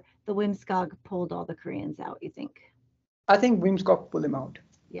 or the WMSCOG pulled all the Koreans out, you think? I think WMSCOG pulled them out.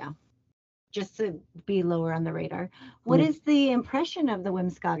 Yeah. Just to be lower on the radar. What is the impression of the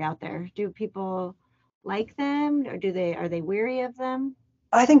WMSCOG out there? Do people like them, or are they weary of them?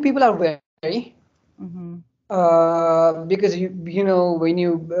 I think people are wary. Mm-hmm. Because when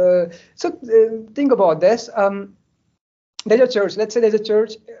you think about this, there's a church. Let's say there's a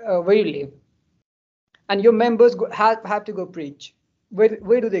church where you live, and your members have to go preach.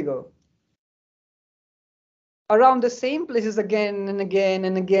 Where do they go? Around the same places again and again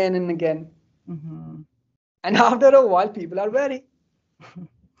and again and again. Mm-hmm. And after a while, people are wary.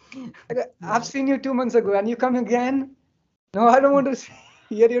 Like, I've seen you 2 months ago, and you come again. No, I don't want to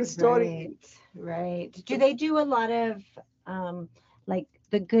hear your story. Right. Do they do a lot of um, like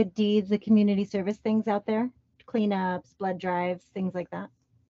the good deeds, the community service things out there? Cleanups, blood drives, things like that?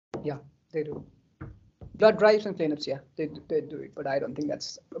 Yeah, they do. Blood drives and cleanups, yeah, they do it. But I don't think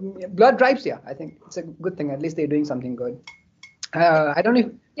that's blood drives. Yeah, I think it's a good thing. At least they're doing something good. I don't know.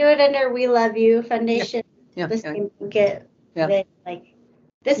 Do it under We Love You Yeah, Foundation. yeah, The yeah, same blanket. yeah. They like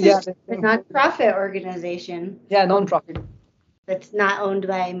this Yeah, is a nonprofit organization. yeah, non-profit. That's not owned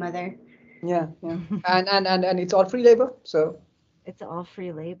by a mother. Yeah, yeah, and it's all free labor. So, It's all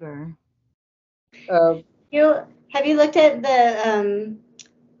free labor. uh, You have you looked at the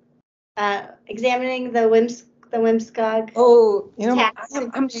examining the WMSCOG oh, tax?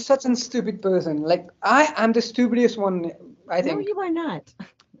 I'm such a stupid person. Like I am the stupidest one. I No, think. you are not.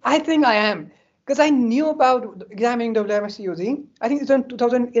 I think I am because I knew about examining WMSCOG. I think it's in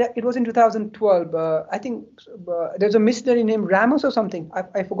 2000. It was in 2012. I think there's a missionary named Ramos or something.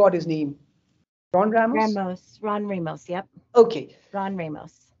 I forgot his name. Ron Ramos. Ron Ramos. Yep, Okay, Ron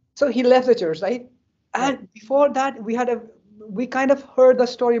Ramos. so he left the church, right? And Right. before that, we kind of heard the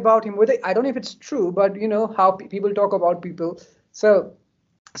story about him. Whether I don't know if it's true, but you know how people talk about people. So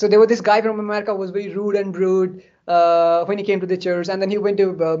there was this guy from America who was very rude and rude when he came to the church, and then he went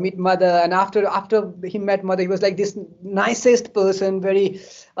to meet mother. And after he met mother, he was like this nicest person, very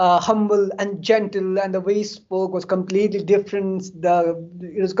humble and gentle, and the way he spoke was completely different.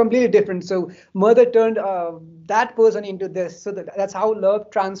 It was completely different. So mother turned that person into this. So that's how love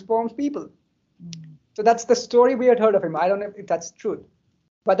transforms people. So that's the story we had heard of him. I don't know if that's true,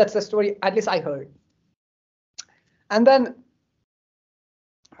 but that's the story at least I heard. And then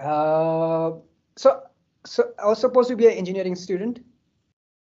Uh, so I was supposed to be an engineering student.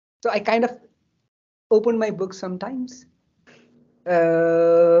 So I kind of opened my books sometimes.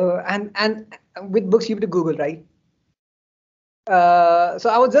 And with books you have to Google, right? So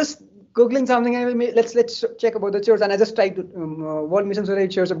I was just Googling something and let's check about the church. And I just typed World Mission Society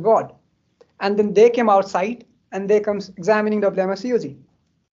Church of God. And then they came outside and they comes examining WMSCOG.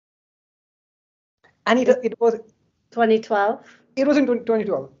 And it was 2012. It was in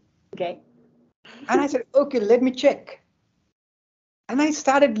 2012. Okay. And I said, okay, let me check. And I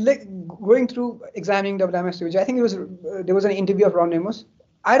started going through examining WMSCOG. I think it was there was an interview of Ron Amos.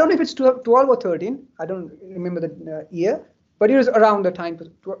 I don't know if it's 12 or 13. I don't remember the year, but it was around the time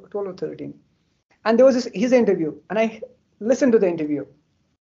 12 or 13. And there was his interview, and I listened to the interview.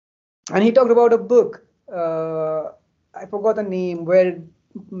 And he talked about a book. I forgot the name, where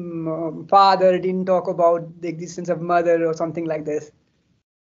father didn't talk about the existence of mother or something like this.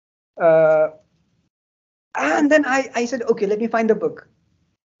 And then I said, okay, let me find the book.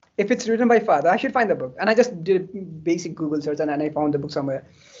 If it's written by father, I should find the book. And I just did a basic Google search and I found the book somewhere.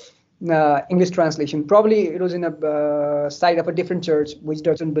 English translation. Probably it was in a site of a different church which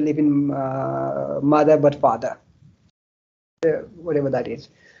doesn't believe in mother but father. Whatever that is.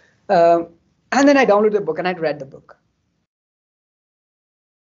 And then I downloaded the book and I read the book.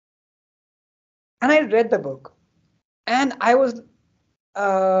 And I read the book. And I read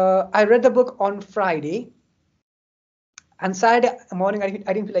the book on Friday. And Saturday morning, I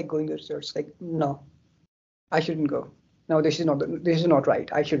didn't feel like going to church. Like, no, I shouldn't go. No, this is not right.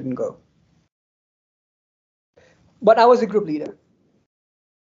 I shouldn't go. But I was a group leader.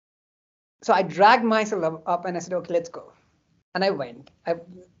 So I dragged myself up and I said, okay, let's go. And I went.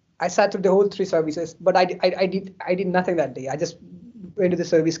 I sat through the whole 3 services, but I did nothing that day. I just went to the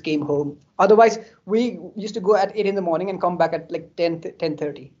service, came home. Otherwise, we used to go at 8 in the morning and come back at like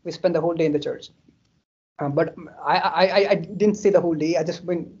 10:30. We spent the whole day in the church. But I didn't stay the whole day. I just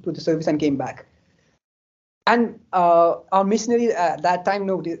went to the service and came back. And our missionary at that time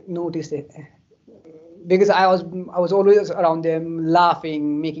noticed it, because I was always around them,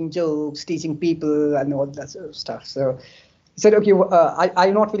 laughing, making jokes, teaching people, and all that sort of stuff. So he said, "Okay, are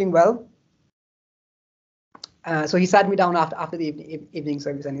you not feeling well?" So he sat me down after the evening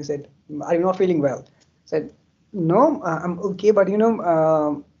service, and he said, "Are you not feeling well?" I said, "No, I'm okay, but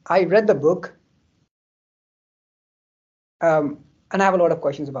I read the book." And I have a lot of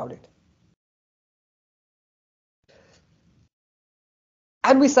questions about it.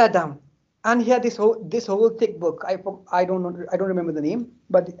 And we sat down, and he had this whole thick book. I don't remember the name,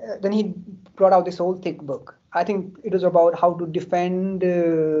 but then he brought out this whole thick book. I think it was about how to defend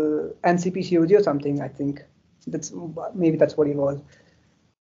NCPCOG or something. I think that's what it was.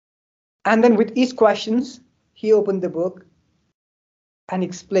 And then with each questions, he opened the book and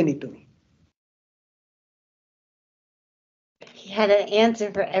explained it to me. He had an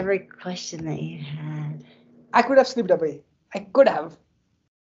answer for every question that you had. I could have slipped away. I could have.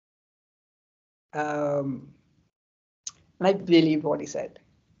 And I believed what he said.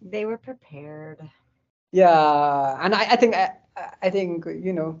 They were prepared. Yeah, and I think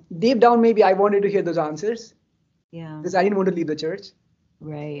deep down maybe I wanted to hear those answers Yeah. because I didn't want to leave the church.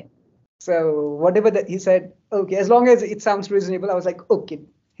 Right. So whatever that he said, okay, as long as it sounds reasonable, I was like, okay,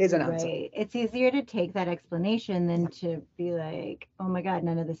 here's an answer. Right. It's easier to take that explanation than to be like, oh my God,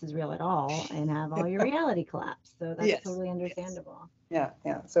 none of this is real at all, and have all your reality collapse. So that's Yes. totally Yes. understandable. Yeah.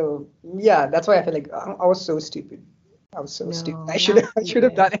 So yeah, that's why I feel like I was so stupid. I was so stupid. No, I should not have I should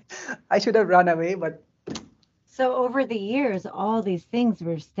have stupid. done it. I should have run away, but So over the years, all these things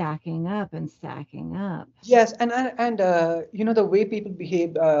were stacking up and stacking up. yes, and the way people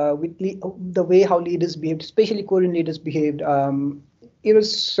behaved the way how leaders behaved, especially Korean leaders behaved, it was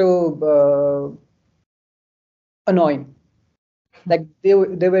so annoying. Like they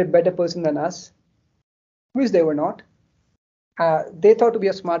were a better person than us, which they were not. They thought to be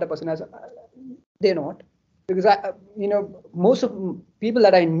a smarter person as they're not, because most of people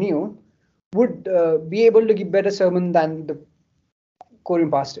that I knew would be able to give better sermon than the Korean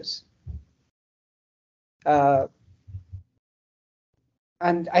pastors. Uh,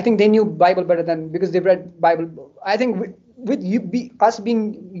 and I think they knew Bible better than because they've read Bible. I think with us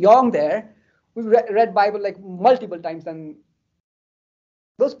being young there, we read Bible like multiple times than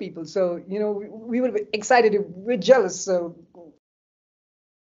those people. So we were excited, we're jealous. So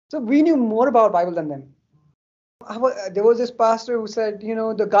we knew more about Bible than them. There was this pastor who said,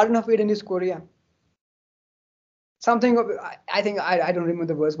 the Garden of Eden is Korea. Something I think I don't remember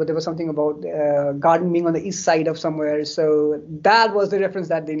the verse, but there was something about garden being on the east side of somewhere. So that was the reference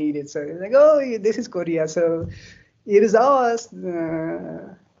that they needed. So it's like, oh, this is Korea, so it is ours.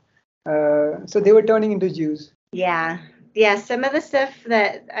 So they were turning into Jews. Yeah. Yeah. Some of the stuff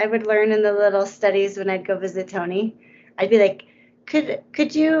that I would learn in the little studies when I'd go visit Tony, I'd be like, could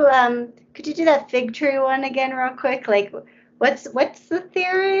you do that fig tree one again real quick? Like what's the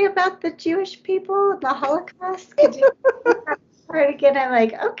theory about the Jewish people and the Holocaust? Could you do that part again? I'm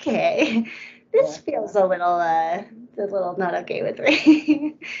like, okay, this feels a little not okay with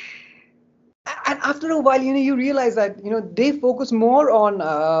me. And after a while, you realize that they focus more on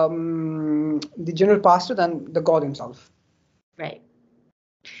the general pastor than the God himself. Right.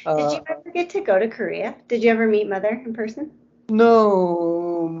 Did you Uh, ever get to go to Korea? Did you ever meet Mother in person?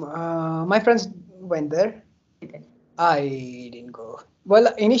 no, my friends went there. You did. I didn't go.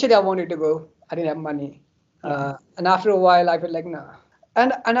 Well, initially I wanted to go. I didn't have money, Yeah. and after a while I felt like no.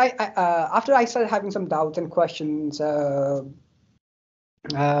 And after I started having some doubts and questions, and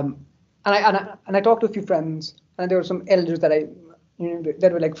I talked to a few friends, and there were some elders that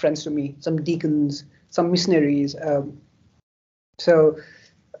that were like friends to me, some deacons, some missionaries. So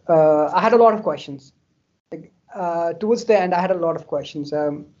I had a lot of questions. Like, towards the end, I had a lot of questions.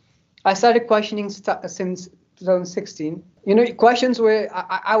 I started questioning since 2016. Questions where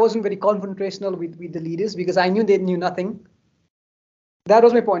I wasn't very confrontational with the leaders because I knew they knew nothing. That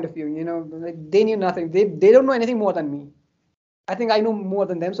was my point of view. Like they knew nothing. They don't know anything more than me. I think I know more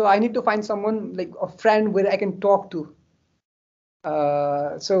than them. So I need to find someone like a friend where I can talk to.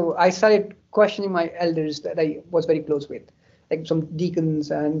 So I started questioning my elders that I was very close with, like some deacons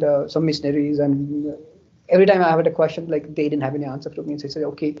and some missionaries. And every time I had a question, like they didn't have any answer for me. So I said,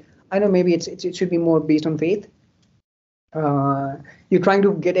 okay, I know maybe it should be more based on faith. You're trying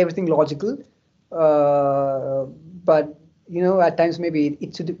to get everything logical, but at times maybe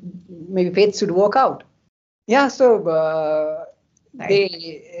faith should work out. Yeah, so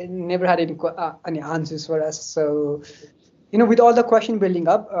they never had any answers for us. So with all the question building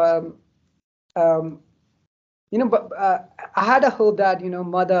up, um, but I had a hope that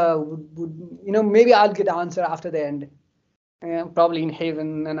mother would maybe I'll get the answer after the end, probably in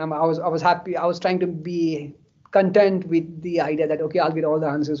heaven, and I was happy. I was trying to be content with the idea that okay, I'll get all the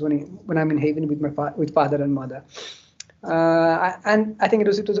answers when I'm in heaven with with father and mother. And I think it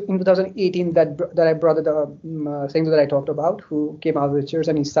was in 2018 that I brought the thing that I talked about, who came out of the church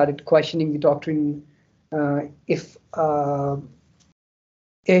and he started questioning the doctrine, if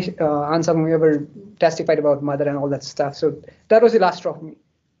Ansam ever testified about mother and all that stuff. So that was the last straw for me,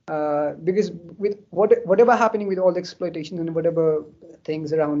 because with whatever happening with all the exploitation and whatever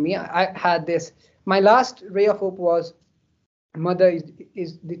things around me, I had this. My last ray of hope was mother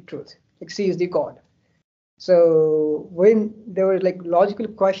is the truth. Like she is the God. So when there were like logical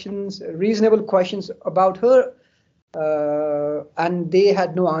questions, reasonable questions about her, and they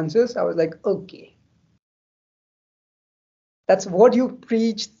had no answers, I was like, okay, that's what you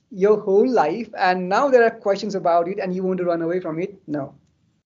preached your whole life, and now there are questions about it, and you want to run away from it? No.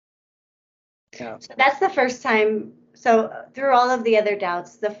 Yeah. So that's the first time. So through all of the other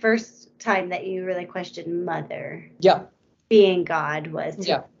doubts, the first time that you really questioned Mother Yeah. being God was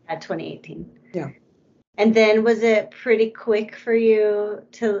Yeah. at 2018. Yeah. And then was it pretty quick for you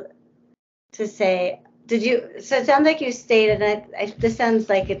to say, did you, so it sounds like you stayed, and this sounds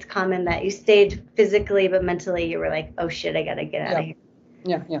like it's common that you stayed physically, but mentally you were like, oh shit, I gotta get out of here.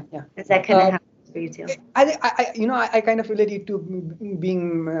 Yeah. Is that kind of how it was for you too? I kind of related to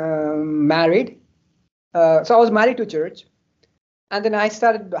being married. So I was married to church, and then I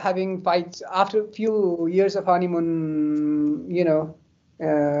started having fights after a few years of honeymoon.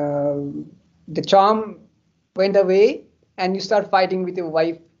 The charm went away, and you start fighting with your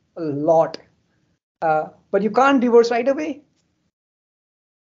wife a lot. But you can't divorce right away.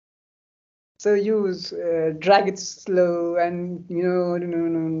 So you drag it slow, and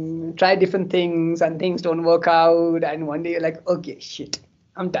try different things, and things don't work out, and one day you're like, okay, shit,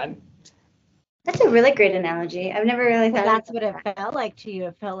 I'm done. That's a really great analogy. I've never really So thought that's of what it that. felt like to you.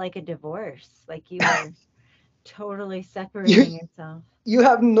 It felt like a divorce, like you were totally You separating yourself. you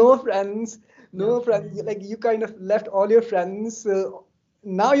have no friends, No no friends. friends. Like you kind of left all your friends.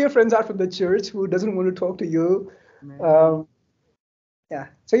 Now your friends are from the church who doesn't want to talk to you. Right. Um, yeah.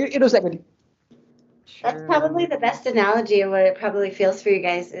 So it was like That's probably True. the best analogy of what it probably feels for you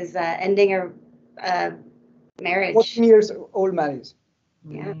guys is ending a marriage. 14 years old marriage.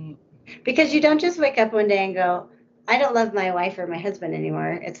 Yeah. Right. Because you don't just wake up one day and go, I don't love my wife or my husband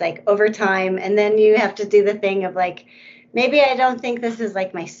anymore. It's like over time. And then you have to do the thing of like, maybe I don't think this is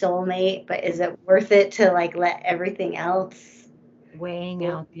like my soulmate, but is it worth it to like let everything else? Weighing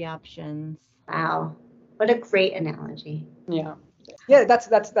So, out the options. Wow. What a great analogy. yeah.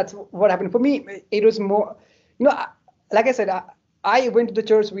 That's what happened for me. It was more, like I said, I went to the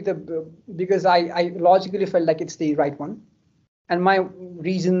church because I logically felt like it's the right one, and my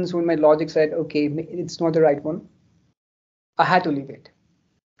reasons when my logic said, okay, it's not the right one, I had to leave it.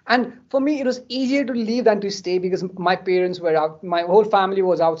 And for me, it was easier to leave than to stay because my parents were out, my whole family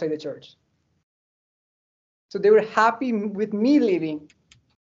was outside the church. So they were happy with me leaving.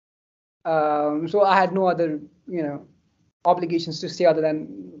 So I had no other, obligations to stay other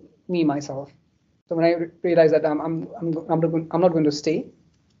than me myself. So when I realized that I'm not going to stay,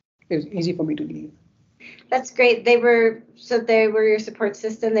 it was easy for me to leave. That's great. They were your support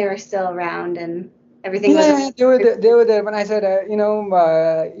system. They were still around and everything was. Yeah, they were there when I said, you know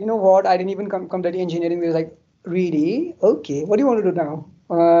what? I didn't even come to the engineering. They were like, really? Okay, what do you want to do now?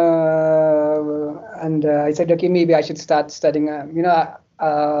 And I said, okay, maybe I should start studying.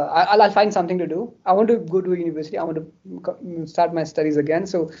 I'll find something to do. I want to go to university. I want to start my studies again.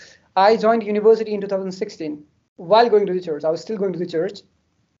 So I joined university in 2016 while going to the church. I was still going to the church.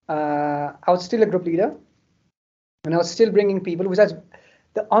 I was still a group leader, and I was still bringing people, which was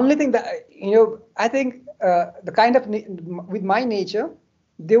the only thing that I think the kind of with my nature,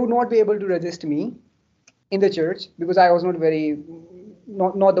 they would not be able to resist me in the church because I was not very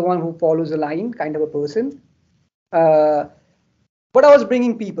not the one who follows the line kind of a person. Uh, but I was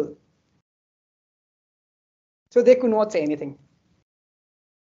bringing people, so they could not say anything.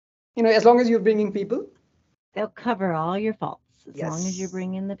 As long as you're bringing people. They'll cover all your faults as long as you're Yes.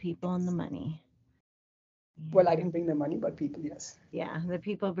 bringing the people and the money. Well, I Yeah. didn't bring the money, but people, yes. Yeah. The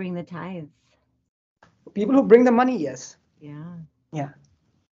people bring the tithes. People who bring the money, yes. Yeah. Yeah.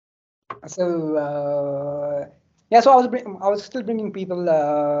 So yeah, so I was still bringing people,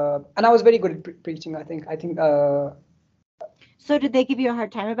 and I was very good at preaching. I think So did they give you a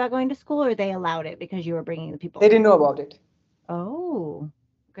hard time about going to school, or they allowed it because you were bringing the people? they didn't know about it. Oh,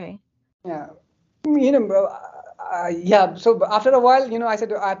 okay. Yeah, yeah. So after a while, I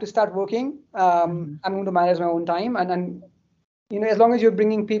said I have to start working. Mhm. I'm going to manage my own time, and as long as you're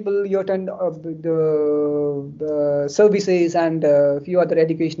bringing people, you attend the services and a few other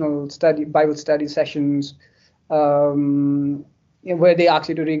educational Bible study sessions, where they ask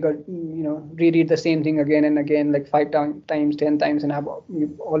you to reread the same thing again and again, like 5 times, 10 times, and I've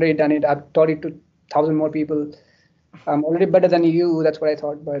already done it. I've taught it to 1,000 more people. I'm already better than you. That's what I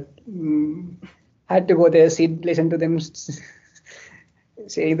thought, but had to go there, listen to them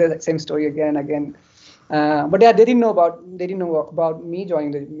say the same story again and again. But yeah, they didn't know about me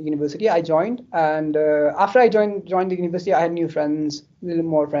joining the university. I joined, and after I joined the university, I had new friends, a little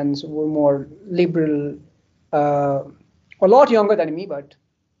more friends who were more liberal, uh, a lot younger than me. But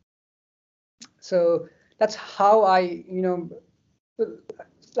so that's how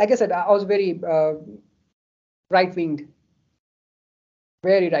like I said, I was very right winged,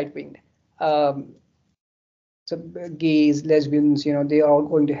 very right winged. Um, so gays, lesbians, they're all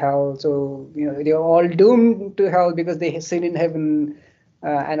going to hell. So they're all doomed to hell because they sin in heaven.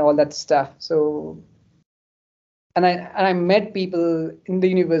 and all that stuff. So, and I met people in the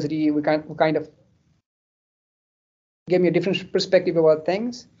university who kind of gave me a different perspective about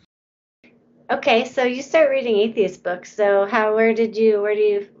things. Okay, so you start reading atheist books. So where do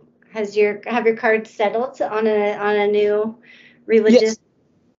you have your cards settled on a new religious? Yes,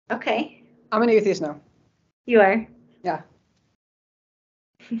 Okay, I'm an atheist now. you are. Yeah.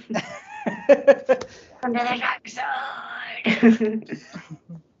 Under the dark side.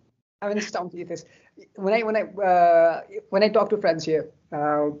 I'm an staunch atheist. When I talk to friends here,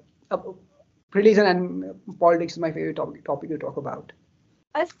 religion and politics is my favorite topic to talk about.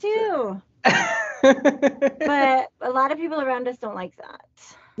 Us too. But a lot of people around us don't like that.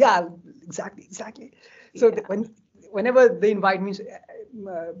 Yeah, exactly. So Yeah. whenever they invite me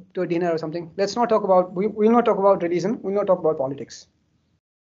to a dinner or something, let's not talk about. We'll not talk about religion. We'll not talk about politics.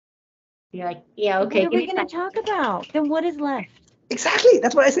 You're like, yeah, okay. What are we going to talk about? Then what is left? Exactly.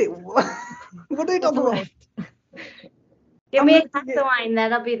 That's what I say. What do you talk about? Left? Give me a glass of wine.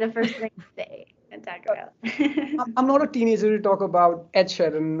 That'll be the first thing to say and talk about. I'm not a teenager to talk about Ed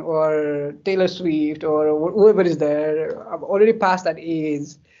Sheeran or Taylor Swift or whoever is there. I've already passed that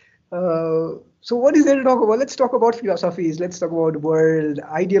age. So what is there to talk about? Let's talk about philosophies. Let's talk about world,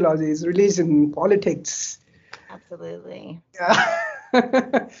 ideologies, religion, politics. Absolutely.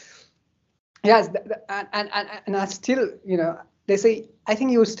 Yeah. Yes, and I still, they say, I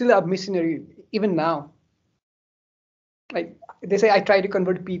think you're still a missionary even now. Like they say, I try to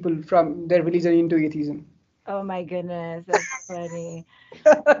convert people from their religion into atheism. Oh my goodness, that's funny.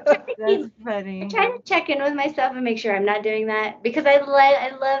 That's funny. I'm trying to check in with myself and make sure I'm not doing that, because I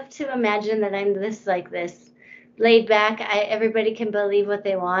love to imagine that I'm this laid back, everybody can believe what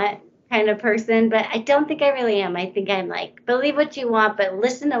they want kind of person, but I don't think I really am. I think I'm like, believe what you want, but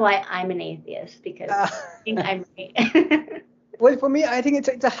listen to why I'm an atheist, because I think I'm right. Well, for me, I think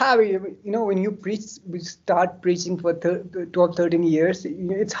it's a habit. When you start preaching for 12, 13 years,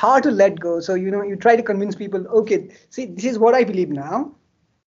 it's hard to let go. So, you try to convince people, okay, see, this is what I believe now.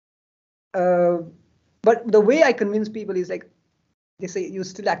 But the way I convince people is like, they say, you're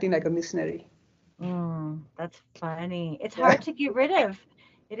still acting like a missionary. That's funny. It's hard to get rid of.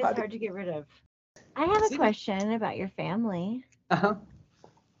 It is hard to get rid of. I have a question about your family. Uh-huh.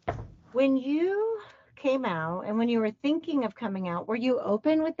 When you came out and when you were thinking of coming out, were you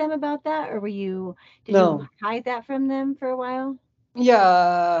open with them about that, or did you hide that from them for a while?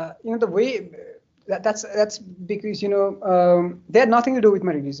 Yeah, the way that's because they had nothing to do with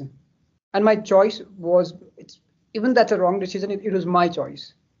my religion, and my choice was, even that's a wrong decision. It was my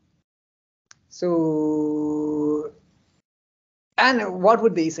choice. So, and what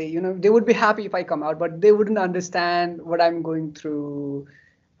would they say? They would be happy if I come out, but they wouldn't understand what I'm going through.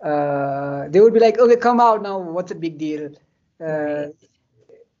 They would be like, okay, come out now. What's a big deal? Right.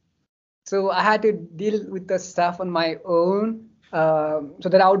 So I had to deal with the stuff on my own, so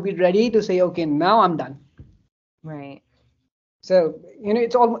that I would be ready to say, okay, now I'm done. Right. So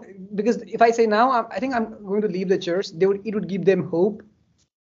it's all because if I say now, I think I'm going to leave the church. It would give them hope,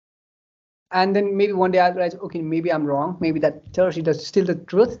 and then maybe one day I'll realize, okay, maybe I'm wrong. Maybe that church is still the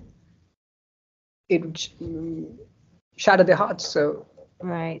truth. It would shatter their hearts. So.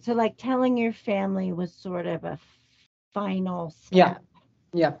 Right. So like telling your family was sort of a final step.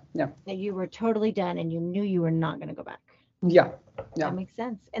 Yeah. That you were totally done and you knew you were not going to go back. Yeah. That makes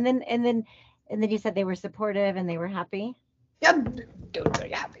sense. And then you said they were supportive and they were happy. Yeah, they were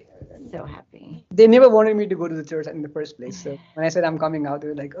very happy. So happy. They never wanted me to go to the church in the first place. So when I said I'm coming out, they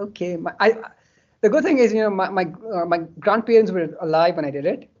were like, okay. The good thing is, my grandparents were alive when I did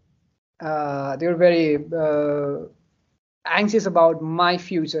it. They were very anxious about my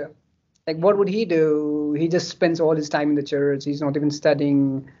future. Like, what would he do? He just spends all his time in the church. He's not even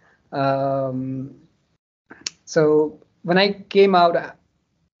studying. So when I came out,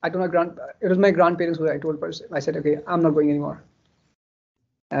 I told it was my grandparents who I told first. I said, okay, I'm not going anymore.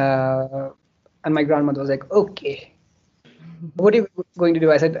 And my grandmother was like, okay, what are you going to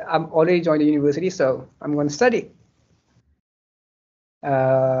do? I said, I'm already joined the university, so I'm going to study.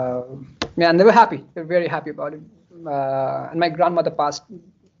 And they were happy. They were very happy about it. And my grandmother passed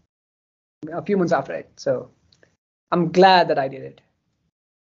a few months after it. So I'm glad that I did it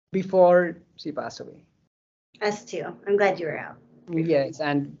before she passed away. Us too. I'm glad you were out. Yes,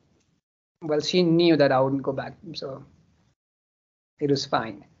 and well, she knew that I wouldn't go back, so it was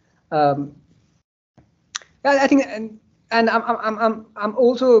fine. Yeah, I think, and I'm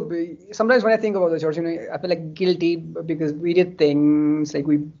also, sometimes when I think about the church, I feel like guilty because we did things like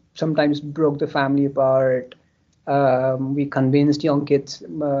we sometimes broke the family apart. We convinced young kids,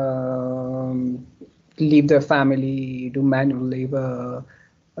 leave their family, do manual labor,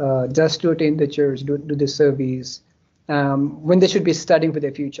 just to attend the church, do the service, when they should be studying for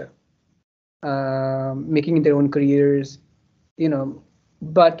their future, making their own careers,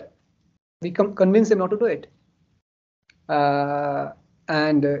 but we convince them not to do it.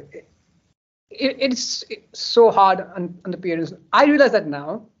 And it's so hard on the parents. I realize that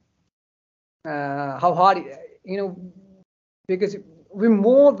now, how hard, because we're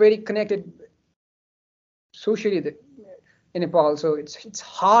more very connected socially in Nepal, so it's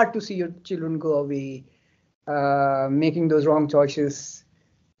hard to see your children go away, making those wrong choices,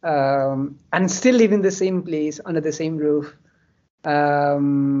 and still live in the same place under the same roof. I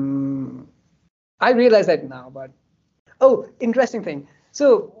realize that now, but interesting thing.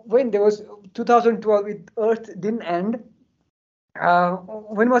 So when there was 2012, Earth didn't end.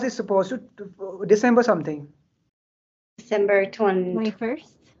 When was it supposed to? December something. December 21st.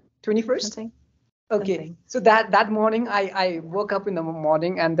 21st. Something. Okay. Something. So that morning, I woke up in the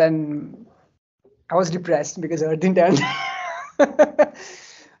morning, and then I was depressed because Earth didn't end.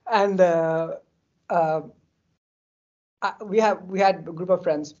 And we had a group of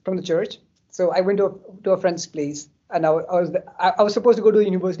friends from the church. So I went to a friend's place, and I was supposed to go to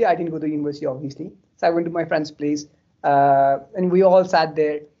university. I didn't go to university, obviously. So I went to my friend's place, and we all sat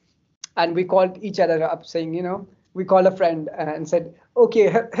there, and we called each other up, saying, we called a friend and said,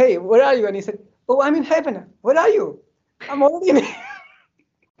 "Okay, hey, where are you?" And he said, "Oh, I'm in heaven. Where are you?" "I'm already in."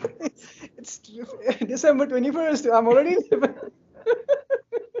 It's December 21st. I'm already in heaven.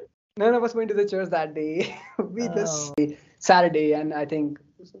 None of us went to the church that day. We just Saturday, and I think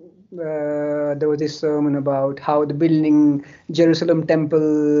there was this sermon about how the building Jerusalem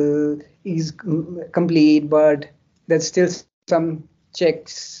temple is complete, but there's still some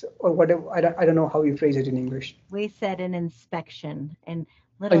checks or whatever. I don't know how you phrase it in English. We said an inspection, and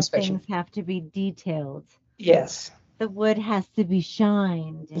little Inspection. things have to be detailed. Yes. The wood has to be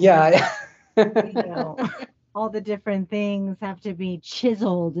shined. And, Yeah. all the different things have to be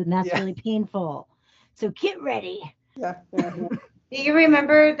chiseled, and that's really painful. So get ready. Yeah. Do you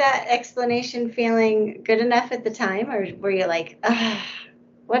remember that explanation feeling good enough at the time, or were you like,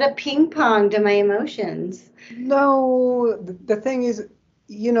 what a ping pong to my emotions? No, the thing is,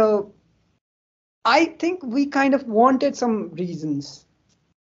 I think we kind of wanted some reasons.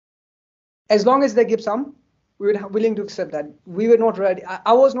 As long as they give some, we were willing to accept that. We were not ready.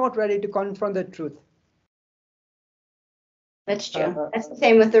 I was not ready to confront the truth. That's true. That's the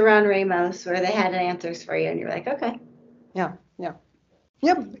same with the Ron Ramos, where they had answers for you, and you're like, okay. Yeah,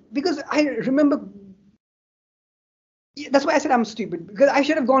 because I remember. That's why I said I'm stupid, because I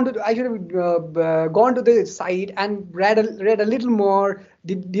should have gone to the site and read a little more,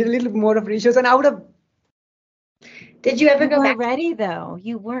 did a little more of research, and I would have. Did you ever You go weren't back? ready, though.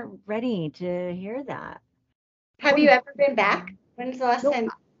 You weren't ready to hear that. Have you ever been back? When's the last time?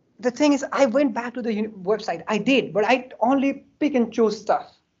 The thing is, I went back to the website. I did, but I only pick and choose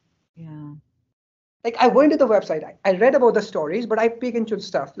stuff. Yeah. Like, I went to the website. I read about the stories, but I pick and choose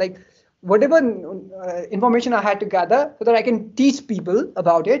stuff. Like, whatever information I had to gather so that I can teach people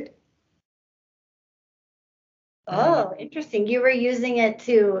about it. Oh, interesting. You were using it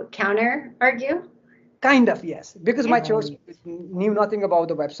to counter argue? Kind of, yes. Because my church knew nothing about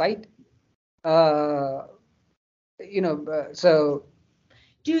the website. So.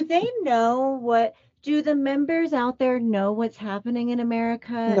 Do they know do the members out there know what's happening in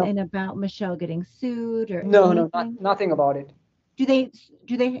America and about Michelle getting sued or anything? Nothing about it. Do they,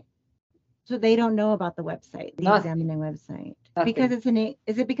 so they don't know about the website, the examining website? Nothing. Because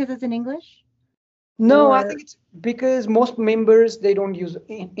is it because it's in English? No, I think it's because most members, they don't use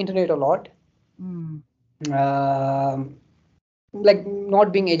internet a lot. Like,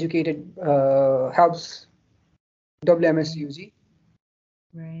 not being educated helps WMSCOG.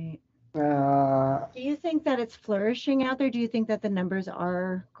 Right. Do you think that it's flourishing out there? Do you think that the numbers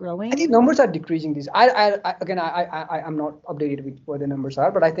are growing? I think numbers are decreasing. These. I'm not updated with what the numbers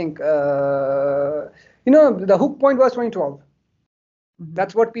are, but I think the hook point was 2012. Mm-hmm.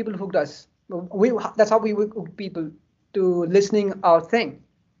 That's what people hooked us. That's how we hooked people to listening our thing.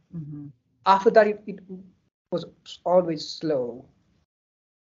 Mm-hmm. After that, it was always slow.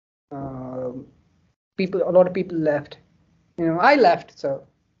 A lot of people left. I left, so.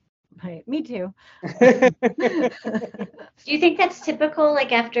 Right, me too. Do you think that's typical?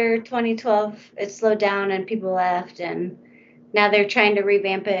 Like, after 2012, it slowed down and people left, and now they're trying to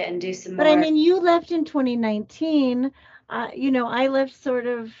revamp it and do some more. But I mean, you left in 2019. I left sort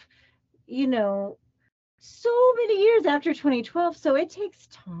of, so many years after 2012. So it takes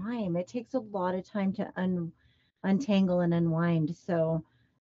time. It takes a lot of time to untangle and unwind. So,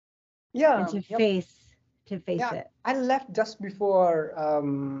 yeah, and to face to face it? I left just before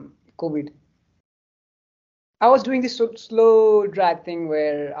COVID. I was doing this slow drag thing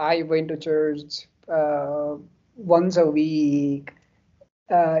where I went to church once a week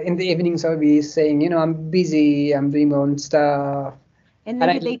in the evening service, saying, I'm busy, I'm doing my own stuff. And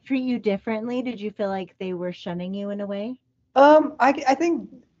then did they treat you differently? Did you feel like they were shunning you in a way? I think,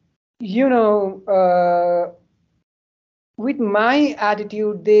 with my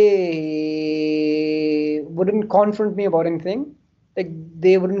attitude, they wouldn't confront me about anything. Like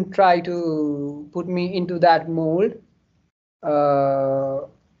they wouldn't try to put me into that mold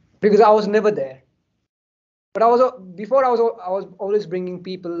because I was never there. But before I was always bringing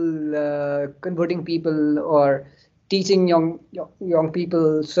people, converting people, or teaching young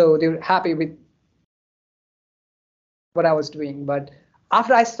people, so they were happy with what I was doing. But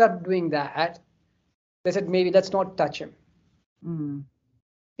after I started doing that, they said maybe let's not touch him. Mm.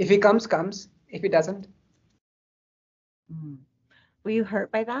 If he comes, comes. If he doesn't. Mm. Were you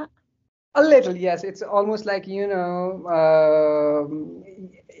hurt by that? A little, yes. It's almost like, you're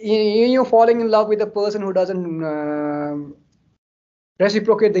falling in love with a person who doesn't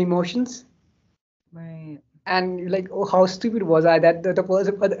reciprocate the emotions. Right. And you're like, oh, how stupid was I that the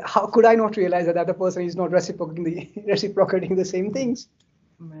person, how could I not realize that the person is not reciprocating the same things?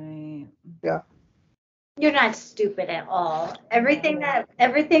 Right. Yeah. You're not stupid at all. Everything that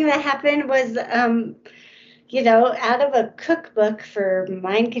happened was out of a cookbook for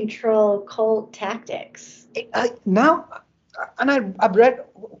mind control cult tactics. Now, and I've read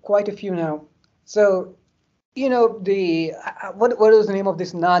quite a few now. So, the what was the name of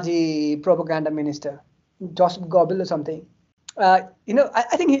this Nazi propaganda minister, Joseph Goebbels or something? I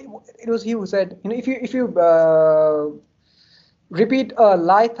think it was he who said, if you repeat a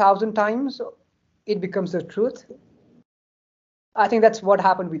lie 1,000 times, it becomes the truth. I think that's what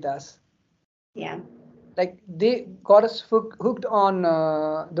happened with us. Yeah. Like they got us hooked on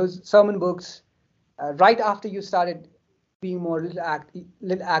those sermon books right after you started being more little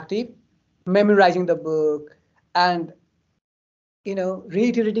active, memorizing the book, and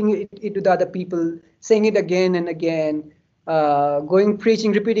reiterating it to the other people, saying it again and again, going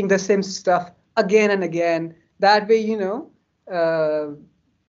preaching, repeating the same stuff again and again. That way,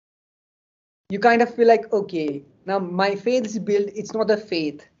 you kind of feel like, okay, now my faith is built. It's not a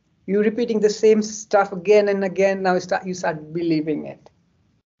faith. You're repeating the same stuff again and again. Now you start believing it.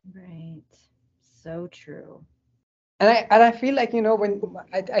 Right. So true. And I feel like, when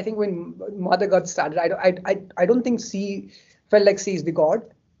I think when Mother God started, I don't think she felt like she is the God.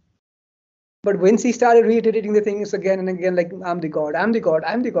 But when she started reiterating the things again and again, like I'm the God, I'm the God,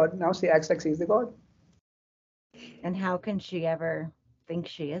 I'm the God, now she acts like she's the God. And how can she ever think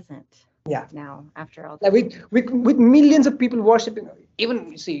she isn't? Yeah. Now, after all, like with millions of people worshiping,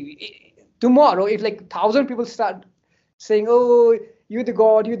 even see tomorrow, if like 1,000 people start saying, "Oh, you're the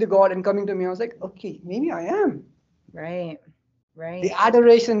God," and coming to me, I was like, okay, maybe I am. right, right, The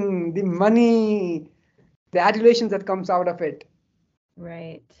adoration, the money, the adulation that comes out of it.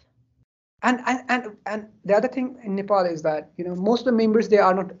 right. And the other thing in Nepal is that most of the members, they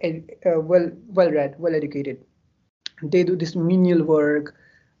are not well read, well educated. They do this menial work,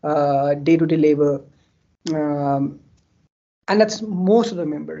 day-to-day labor, and that's most of the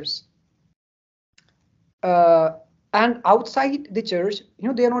members. And outside the church,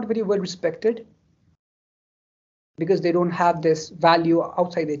 they are not very well respected because they don't have this value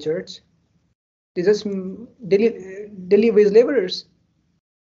outside the church. They're just daily wage laborers.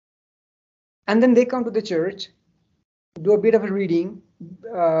 And then they come to the church, do a bit of a reading,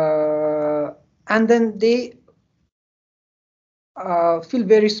 and then they feel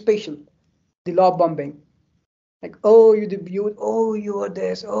very special. The law bombing, like, oh, you are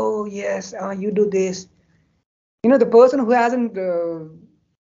this, oh yes, you do this. The person who hasn't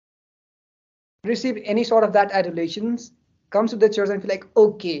received any sort of that adulations comes to the church and feel like,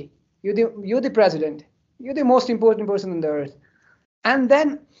 okay, you're the president, you're the most important person on the earth, and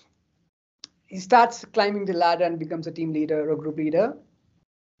then he starts climbing the ladder and becomes a team leader or group leader.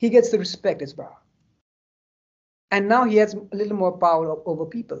 He gets the respect as well. And now he has a little more power over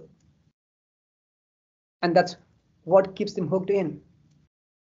people. And that's what keeps them hooked in.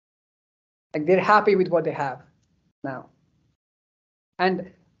 Like they're happy with what they have now. And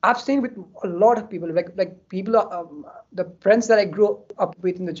I've seen with a lot of people, like people, the friends that I grew up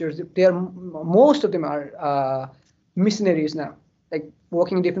with in the church, most of them are missionaries now, like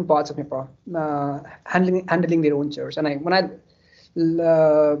working in different parts of Nepal, handling their own church. And I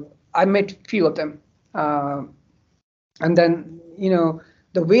met few of them, and then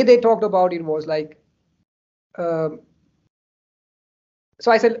the way they talked about it was like, so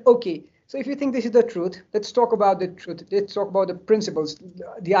I said, okay, So if you think this is the truth, let's talk about the truth. Let's talk about the principles,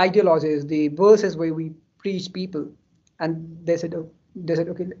 the ideologies, the verses where we preach people. And they said,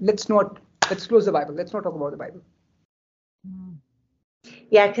 okay, let's close the Bible. Let's not talk about the Bible.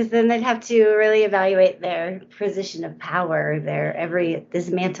 Yeah, because then they'd have to really evaluate their position of power,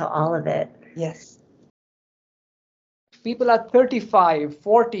 dismantle all of it. Yes. People are 35,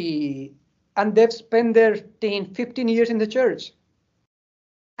 40, and they've spent their 10, 15 years in the church.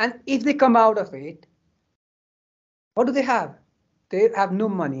 And if they come out of it, what do they have? They have no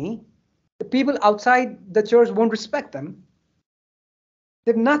money. The people outside the church won't respect them.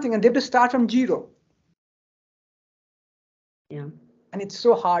 They have nothing, and they have to start from zero. Yeah. And it's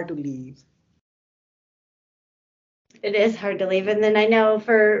so hard to leave. It is hard to leave. And then I know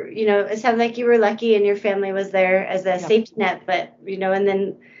it sounds like you were lucky and your family was there as a safety net, but, and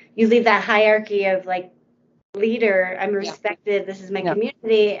then you leave that hierarchy of like leader, I'm respected, this is my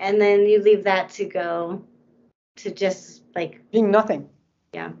community. And then you leave that to go to just like being nothing.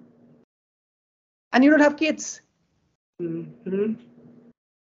 Yeah. And you don't have kids. Mm-hmm.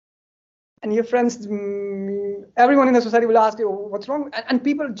 And your friends, everyone in the society will ask you, what's wrong? And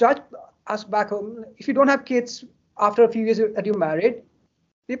people judge us back home. If you don't have kids after a few years that you're married,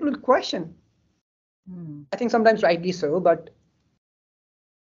 people will question. I think sometimes rightly so, but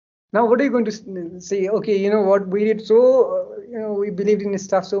now what are you going to say? Okay, you know what, we did so, we believed in this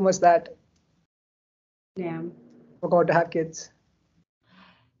stuff so much that forgot to have kids.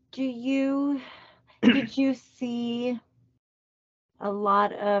 Did you see a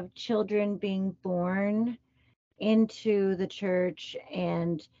lot of children being born into the church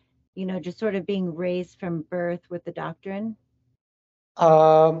and, just sort of being raised from birth with the doctrine?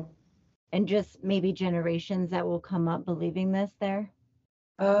 And just maybe generations that will come up believing this there?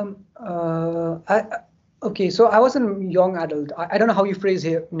 Okay, so I was a young adult. I don't know how you phrase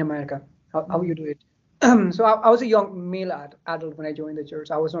here in America, how you do it. So I was a young male adult when I joined the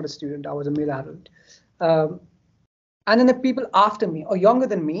church. I was not a student. I was a male adult. And then the people after me or younger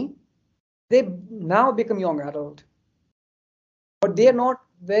than me, they now become young adult. But they're not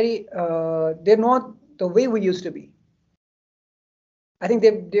they're not the way we used to be. I think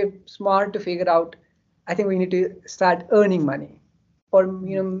they're smart to figure out, I think we need to start earning money or,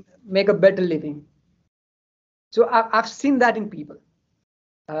 make a better living. So I've seen that in people,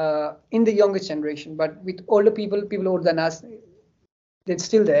 in the younger generation, but with older people older than us, they're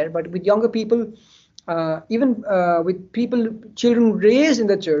still there. But with younger people, even with children raised in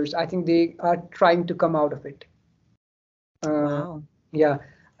the church, I think they are trying to come out of it. Wow. Yeah.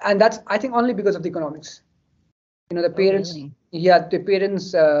 And that's, I think, only because of the economics. The parents, really? The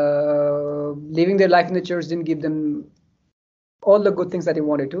parents living their life in the church didn't give them all the good things that they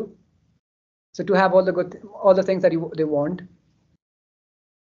wanted to. So to have all the things that they want,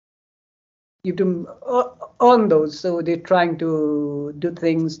 you have to earn those. So they're trying to do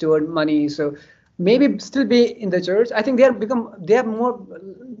things to earn money. So maybe still be in the church. I think they have more,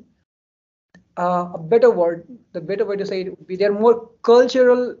 a better word, the better way to say it would be they're more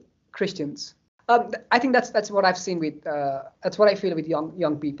cultural Christians. I think that's what I've seen with, that's what I feel with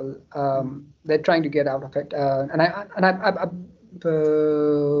young people. They're trying to get out of it. And I've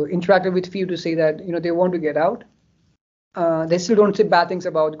interacted with few to say that, they want to get out. They still don't say bad things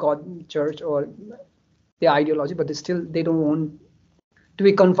about God, church, or the ideology, but they don't want to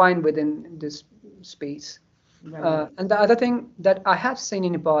be confined within this space. Right. And the other thing that I have seen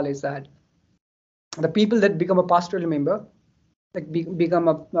in Nepal is that the people that become a pastoral member, like become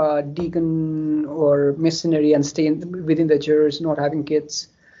a deacon or missionary and stay within the church, not having kids,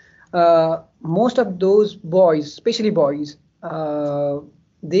 most of those boys, especially boys,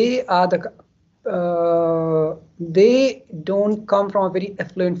 they don't come from a very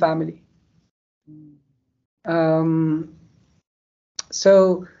affluent family.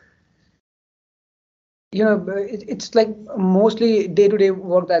 So it's like mostly day-to-day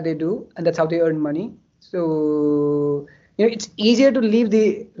work that they do, and that's how they earn money. So it's easier to live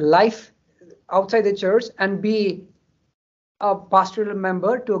the life outside the church and be a pastoral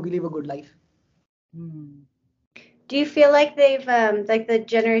member to live a good life. Do you feel like they've, like the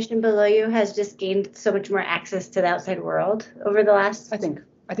generation below you has just gained so much more access to the outside world over the last? I think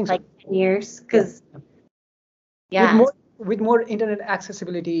like so. 10 years, because with more internet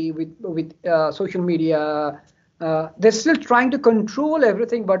accessibility, with social media, they're still trying to control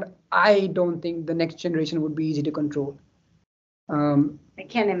everything, but I don't think the next generation would be easy to control. I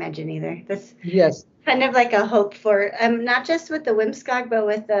can't imagine either. That's kind of like a hope for, not just with the WMSCOG, but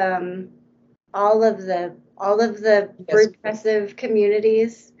with all of the progressive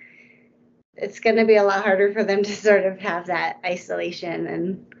communities. It's going to be a lot harder for them to sort of have that isolation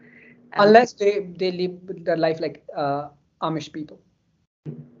and Unless they live their life like Amish people,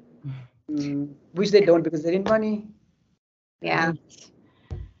 which they don't because they didn't money. Yeah.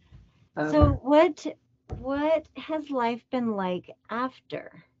 So what has life been like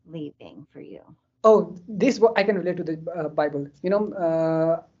after leaving for you? Oh, this what I can relate to the Bible.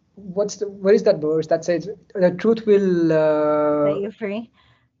 What is that verse that says the truth will Set you free?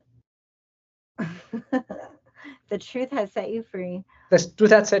 The truth has set you free. the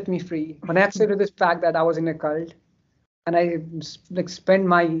truth has set me free. When I accepted this fact that I was in a cult and I like spent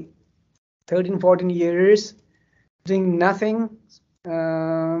my 13, 14 years doing nothing,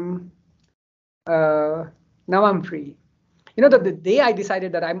 um, uh, now I'm free. The day I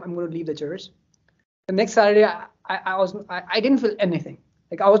decided that I'm going to leave the church, the next Saturday I didn't feel anything.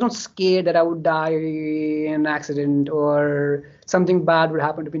 Like I was not scared that I would die in an accident or something bad would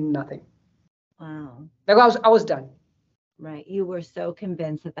happen to me. Nothing. Wow. Like I was done. Right. You were so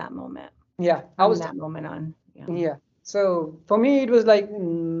convinced at that moment. Yeah, I From was that done. moment on. Yeah. Yeah. So for me, it was like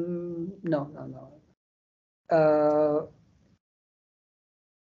no, no, no.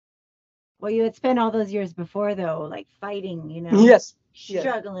 Well, you had spent all those years before, though, like fighting, Yes, yes.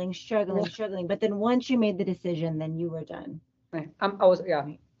 struggling. But then once you made the decision, then you were done. I was yeah.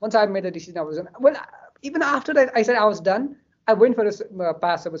 Right. Once I made the decision, I was done. Well, even after that, I said I was done. I went for a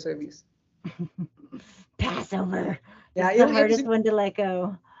Passover service. Passover. Yeah, It's the hardest one to let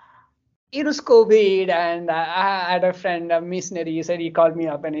go. it was COVID, and I had a friend, a missionary. He said he called me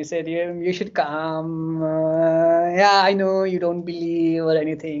up and he said, you should come. Yeah, I know you don't believe or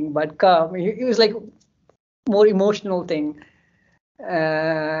anything, but come. It was like more emotional thing.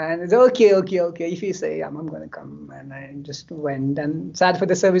 And it's okay. If you say I'm gonna come, and I just went and sat for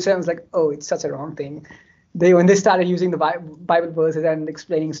the service. I was like, oh, it's such a wrong thing. When they started using the Bible verses and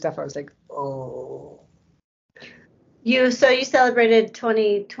explaining stuff, I was like, oh. So you celebrated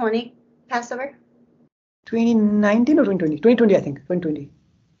 2020 Passover? 2019 or 2020? 2020, I think. 2020.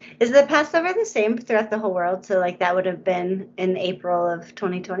 Is the Passover the same throughout the whole world? So like that would have been in April of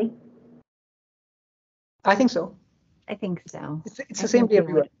 2020? I think so. I think so. It's the same day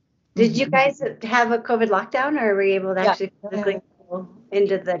everywhere. Did you guys have a COVID lockdown, or were you able to actually physically go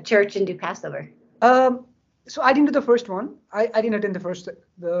into the church and do Passover? So I didn't do the first one. I didn't attend the first.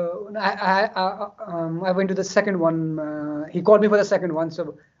 I went to the second one. He called me for the second one,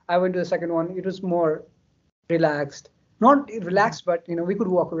 so I went to the second one. It was more relaxed, not relaxed, but we could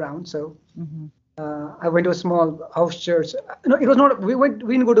walk around. So I went to a small house church. No, it was not. We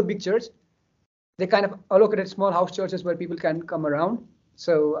didn't go to a big church. They kind of allocated small house churches where people can come around.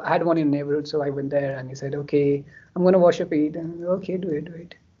 So I had one in the neighborhood, so I went there and he said, okay, I'm going to wash your feet. And okay, do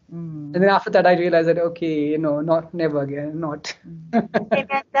it. And then after that, I realized that, okay, not never again, not. Hey,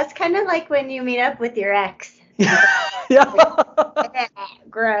 man, that's kind of like when you meet up with your ex. Yeah.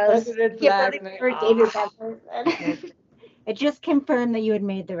 Gross. Red flag, and It just confirmed that you had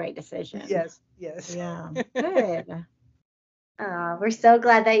made the right decision. Yes. Yeah. Good. We're so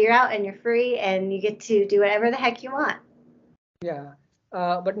glad that you're out and you're free and you get to do whatever the heck you want. Yeah.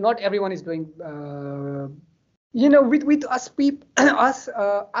 But not everyone is doing. With us people,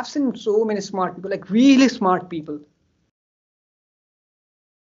 I've seen so many smart people, like really smart people,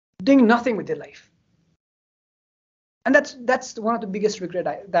 doing nothing with their life, and that's one of the biggest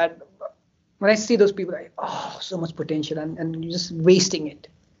regret that when I see those people, so much potential, and you're just wasting it.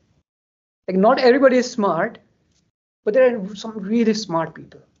 Like not everybody is smart, but there are some really smart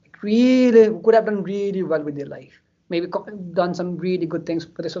people, like really who could have done really well with their life, maybe done some really good things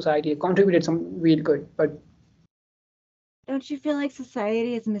for the society, contributed some really good, but. Don't you feel like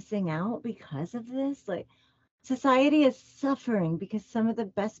society is missing out because of this? Like, society is suffering because some of the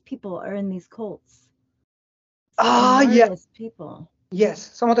best people are in these cults. Yeah. People. Yes,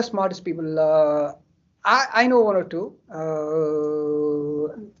 some of the smartest people. I know one or two,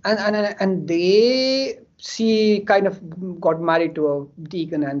 and she kind of got married to a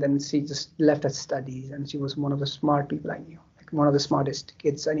deacon, and then she just left her studies, and she was one of the smart people I knew, like one of the smartest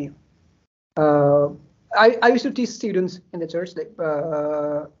kids I knew. I used to teach students in the church, like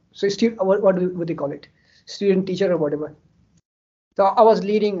what would they call it, student teacher or whatever. So I was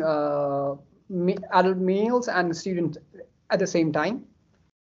leading adult males and students at the same time.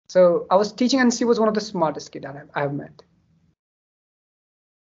 So I was teaching, and she was one of the smartest kids I have met.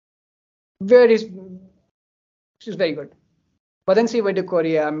 She's very good. But then she went to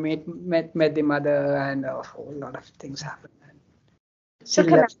Korea, met the mother, and a whole lot of things happened. She'll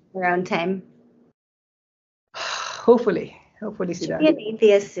come out in her own time. Hopefully she She'll be an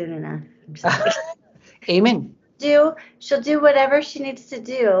atheist soon enough. Amen. She'll do whatever she needs to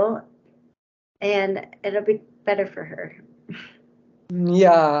do, and it'll be better for her.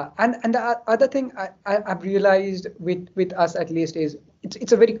 Yeah, and the other thing I've realized with us at least is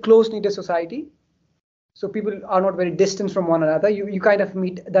it's a very close knit society. So people are not very distant from one another. You kind of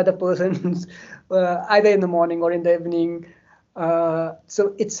meet the other persons either in the morning or in the evening.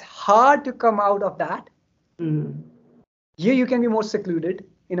 So it's hard to come out of that. Mm. Here you can be more secluded.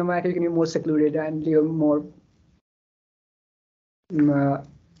 In America, you can be more secluded and live more uh,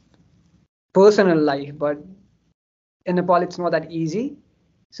 personal life. But in Nepal, it's not that easy.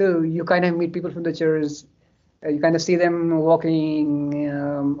 So you kind of meet people from the church. You kind of see them walking,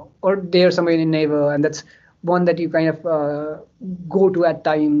 or they're somewhere in a neighbor, and that's one that you kind of go to at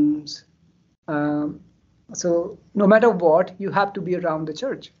times. Um, so no matter what, you have to be around the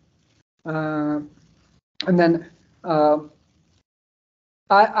church. And then uh,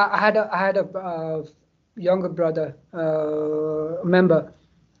 I had a younger brother member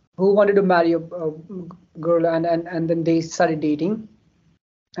who wanted to marry a girl, and then they started dating,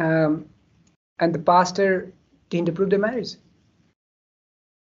 um, and the pastor didn't approve the marriage.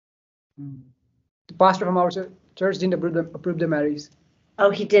 The pastor from our church didn't approve the marriage. Oh,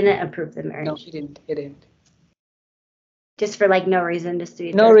 he didn't approve the No, marriage. he didn't. He didn't. Just for like no reason, just to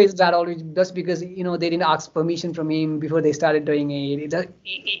be No fair. reasons at all. Just because they didn't ask permission from him before they started doing it.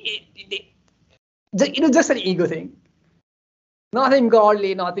 Just an ego thing. Nothing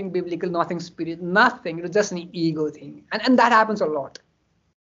godly, nothing biblical, nothing spirit, nothing. It was just an ego thing, and that happens a lot.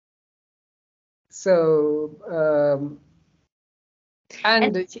 So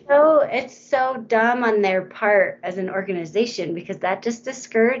and it's so dumb on their part as an organization, because that just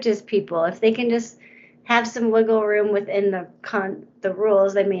discourages people. If they can just have some wiggle room within the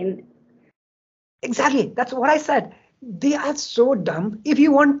rules, I mean, exactly, that's what I said. They are so dumb. If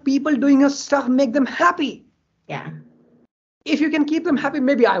you want people doing your stuff, make them happy. yeah. If you can keep them happy,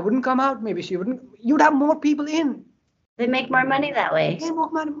 maybe I wouldn't come out. Maybe she wouldn't. You'd have more people in. They make more money that way.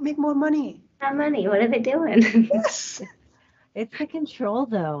 Make more money. Not money. What are they doing? Yes. It's the control,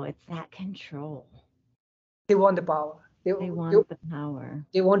 though. It's that control. They want the power. They want the power.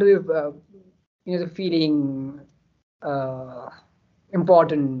 They want to be, the feeling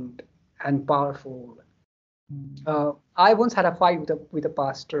important and powerful. I once had a fight with a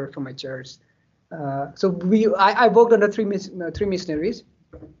pastor from my church. So I worked under three missionaries.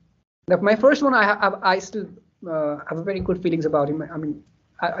 My first one, I still have very good feelings about him. I mean,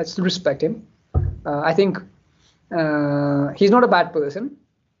 I still respect him. I think he's not a bad person,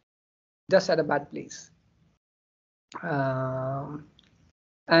 just at a bad place.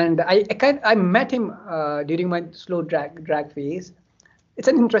 And I met him during my slow drag phase. It's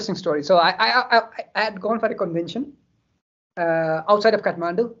an interesting story. So I had gone for a convention outside of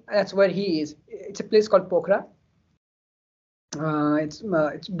Kathmandu. That's where he is. It's a place called Pokhara. It's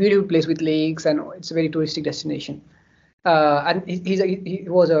a beautiful place with lakes, and it's a very touristic destination. And he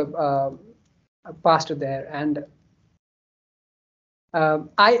was a pastor there, and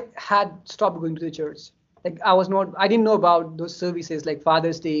I had stopped going to the church. Like I didn't know about those services like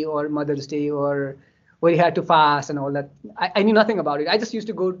Father's Day or Mother's Day or where you had to fast and all that. I knew nothing about it. I just used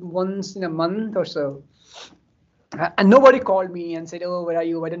to go once in a month or so. And nobody called me and said, "Oh, where are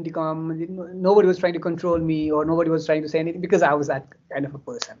you? Why didn't you come?" Nobody was trying to control me, or nobody was trying to say anything, because I was that kind of a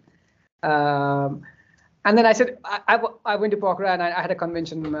person. And then I said, I went to Pokhara, and I had a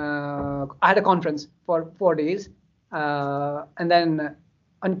convention. I had a conference for 4 days. And then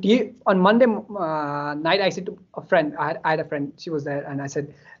on Monday night, I said to a friend, I had a friend, she was there, and I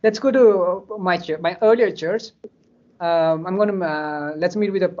said, let's go to my church, my earlier church. I'm going to let's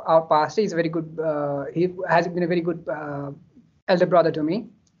meet with our pastor. He's a very good. He has been a very good elder brother to me.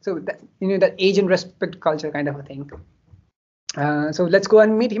 So that age and respect culture kind of a thing. So let's go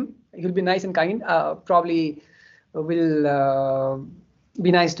and meet him. He'll be nice and kind. Probably will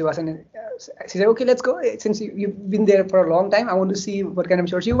be nice to us. And she said, okay, let's go. Since you've been there for a long time, I want to see what kind of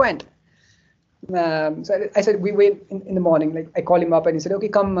church you went. So I said, we wait in the morning. Like I called him up and he said, okay,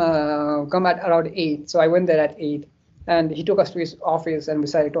 come at around 8. So I went there at 8. And he took us to his office, and we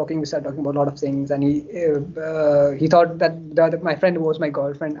started talking. about a lot of things. And he thought that my friend was my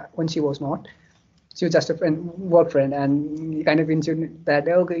girlfriend when she was not. She was just a work friend. And he kind of insinuated that,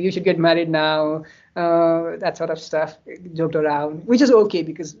 okay, you should get married now, that sort of stuff, joked around, which is okay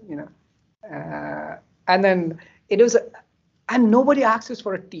because, and then it was, and nobody asks us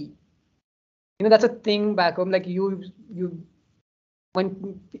for a tea. That's a thing back home. Like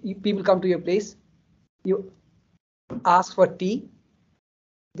when people come to your place, you ask for tea,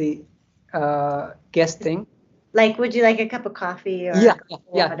 the guest thing. Like, would you like a cup of coffee or yeah.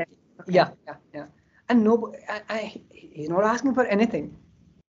 water? Okay. Yeah. And no, he's not asking for anything.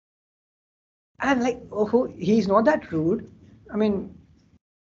 And like, he's not that rude. I mean,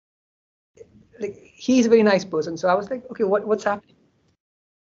 like he's a very nice person. So I was like, okay, what's happening?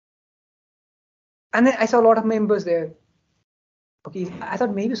 And then I saw a lot of members there. Okay, I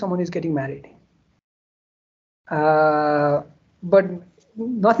thought maybe someone is getting married. But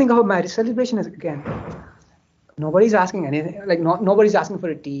nothing of a marriage celebration is again. Nobody's asking anything. Like nobody's asking for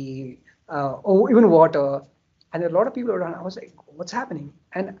a tea or even water. And there are a lot of people around. I was like, what's happening?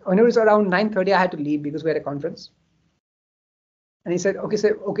 And when it was around 9:30, I had to leave because we had a conference. And he said, okay,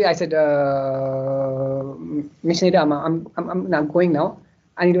 okay. I said, Miss Nida, I'm going now.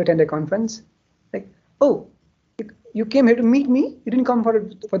 I need to attend a conference. Like, oh, you came here to meet me? You didn't come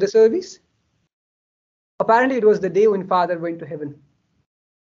for the service? Apparently, it was the day when Father went to heaven.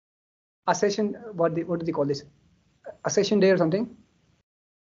 A session, what do they call this? A session day or something?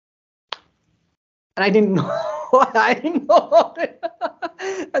 And I didn't know. I didn't know about it.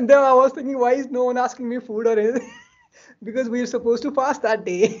 And then I was thinking, why is no one asking me food or anything? Because we were supposed to fast that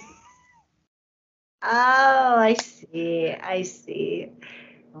day. Oh, I see.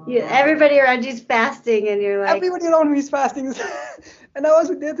 Everybody around you's fasting, and you're like, everybody around me is fasting. And I was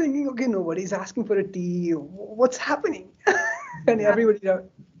there thinking, okay, nobody's asking for a tea. What's happening? And everybody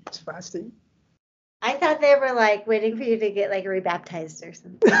is fasting. I thought they were like waiting for you to get like rebaptized or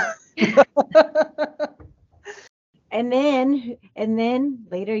something. And then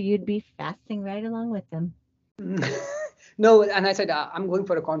later you'd be fasting right along with them. No, and I said, I'm going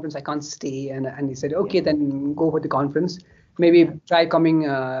for a conference. I can't stay. And he said, okay, then go for the conference. Maybe try coming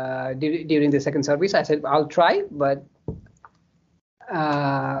during the second service. I said, I'll try, but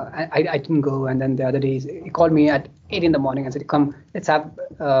I didn't go. And then the other day, he called me at 8 in the morning and said, come, let's have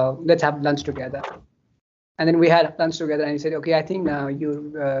lunch together. And then we had lunch together, and he said, okay, I think now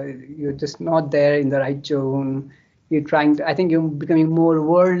you're just not there in the right zone. You're trying to, I think you're becoming more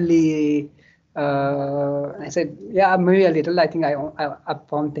worldly. I said, yeah, maybe a little. I think I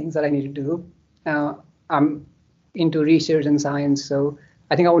found things that I need to do. I'm into research and science, so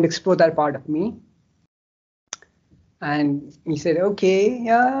I think I want to explore that part of me. And he said, okay,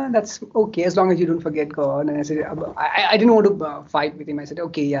 yeah, that's okay, as long as you don't forget God. And I said, I didn't want to fight with him. I said,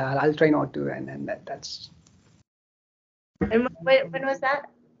 okay, yeah, I'll try not to. And that's. And when was that?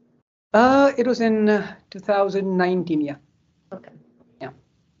 It was in 2019, yeah. Okay. Yeah.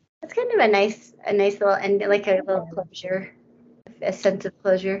 It's kind of a nice little and like a little closure, a sense of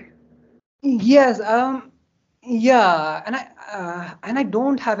closure. Yes. Yeah, and I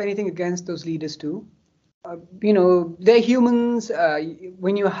don't have anything against those leaders too. They're humans.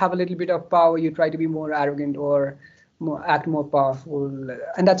 When you have a little bit of power, you try to be more arrogant or act more powerful,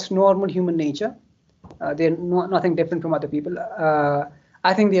 and that's normal human nature. They're nothing different from other people.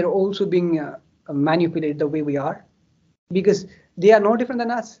 I think they're also being manipulated the way we are, because they are no different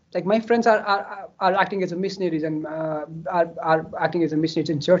than us. Like my friends are acting as a missionaries and are acting as a missionaries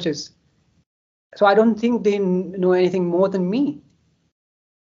in churches. So I don't think they know anything more than me.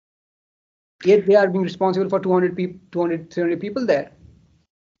 Yet they are being responsible for 200 people, 200, 300 people there.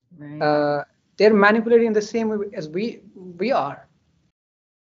 Right. They're manipulating in the same way as we are.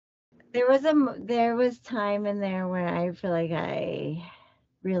 There was time in there when I feel like I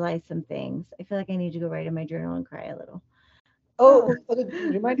realized some things. I feel like I need to go write in my journal and cry a little.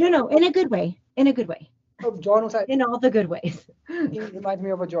 Remind me. No, in a good way. In a good way. Oh, journals. In all the good ways. It reminds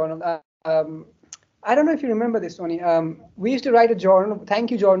me of a journal. I don't know if you remember this, Tony. We used to write a journal,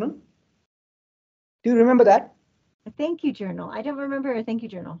 thank you journal. Do you remember that? A thank you journal. I don't remember a thank you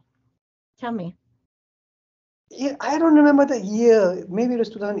journal. Tell me. Yeah, I don't remember the year. Maybe it was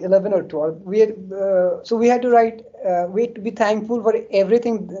 2011 or 12. So we had to write. We had to be thankful for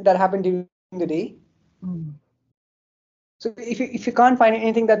everything that happened during the day. Mm. So if you can't find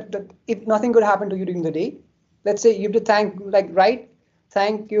anything that if nothing good happened to you during the day, let's say you have to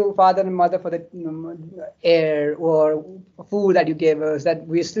thank you, Father and Mother, for the air or food that you gave us, that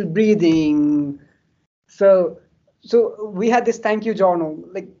we're still breathing. So we had this thank you journal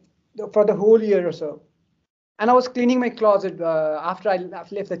like for the whole year or so. And I was cleaning my closet after I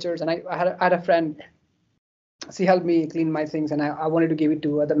left the church, and I had a friend. She helped me clean my things, and I wanted to give it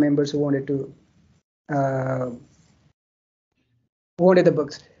to other members who wanted the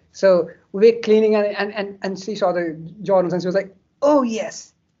books. So we were cleaning, and she saw the journals, and she was like, "Oh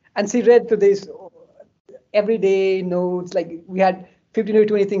yes!" And she read through this everyday notes. Like we had 15 or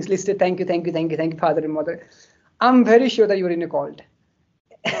 20 things listed. Thank you, Father and Mother. I'm very sure that you were in a cult.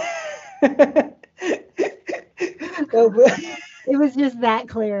 It was just that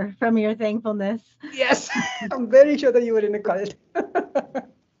clear from your thankfulness. Yes, I'm very sure that you were in a cult.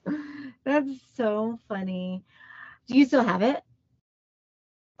 That's so funny. Do you still have it?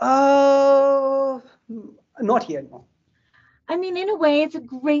 Not here, no. I mean, in a way, it's a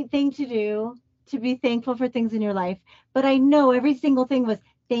great thing to do. to be thankful for things in your life, but I know every single thing was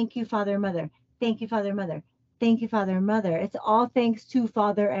thank you, Father and Mother. Thank you, Father and Mother. Thank you, Father and Mother. It's all thanks to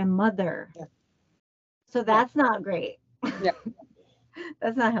Father and Mother. Yeah. So Yeah. that's not great. Yeah.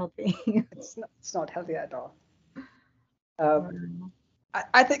 That's not healthy. It's not healthy at all. Uh, Wow.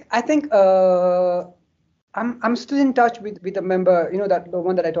 I think I'm still in touch with a member, that the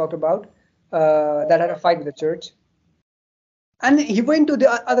one that I talked about, that had a fight with the church. And he went to the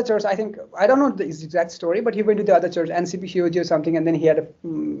other church. I think I don't know the exact story, but he went to the other church, NCPCOG or something, and then he had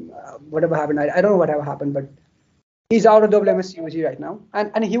whatever happened. I don't know whatever happened, but he's out of WMSCOG right now.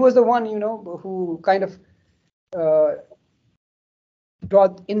 And he was the one, who kind of uh,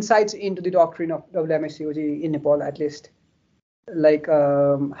 brought insights into the doctrine of WMSCOG in Nepal, at least. Like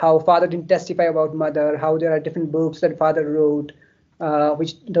how father didn't testify about mother, how there are different books that father wrote,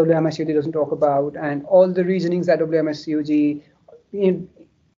 which WMSCOG doesn't talk about, and all the reasonings that WMSCOG, in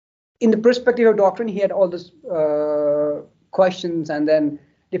the perspective of doctrine, he had all those questions, and then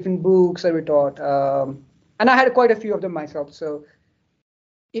different books that were taught. And I had quite a few of them myself. So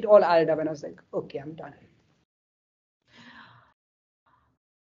it all added up, and I was like, okay, I'm done.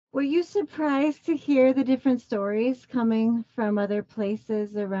 Were you surprised to hear the different stories coming from other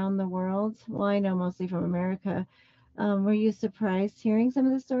places around the world? Well, I know mostly from America. Were you surprised hearing some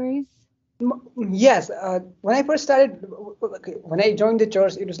of the stories? Yes, when I first started, okay, when I joined the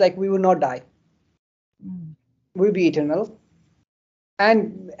church, it was like we will not die, Mm. we'll be eternal,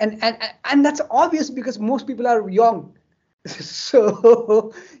 and that's obvious because most people are young,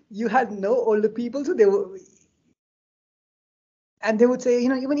 so you had no older people, so they would say,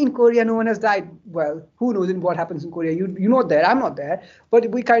 even in Korea, no one has died. Well, who knows in what happens in Korea? You're not there, I'm not there, but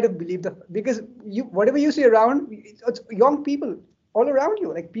we kind of believe because whatever you see around, it's young people all around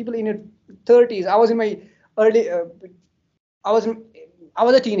you, like people in your 30s. I was in my early, I was I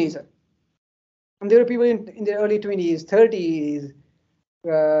was a teenager, and there were people in their early 20s, 30s.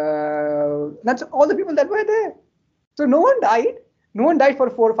 That's all the people that were there. So no one died. No one died for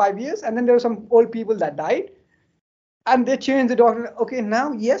 4 or 5 years, and then there were some old people that died, and they changed the doctrine. Okay,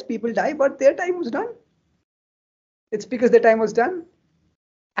 now yes, people die, but their time was done. It's because their time was done.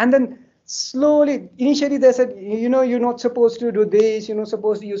 And then slowly, initially they said, you're not supposed to do this, you're not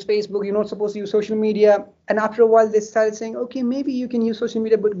supposed to use Facebook, you're not supposed to use social media. And after a while, they started saying, okay, maybe you can use social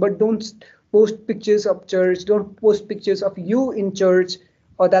media, but don't post pictures of church, don't post pictures of you in church,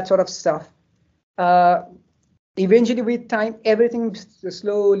 or that sort of stuff. Uh, Eventually, with time, everything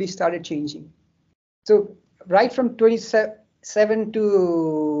slowly started changing. So right from 27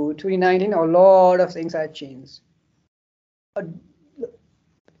 to 2019, a lot of things had changed. Uh,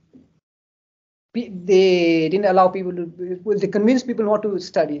 they didn't allow people to, well, they convinced people not to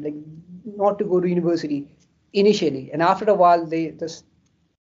study, like not to go to university initially, and after a while they just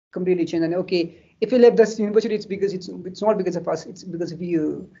completely changed. And okay, if you left this university, it's because it's not because of us, it's because of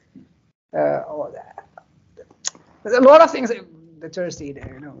you. All that. There's a lot of things that the church did,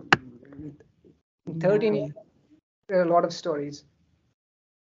 in 13 years, there are a lot of stories.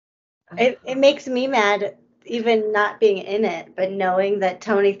 It makes me mad, even not being in it, but knowing that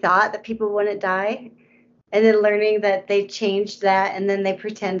Tony thought that people wouldn't die, and then learning that they changed that, and then they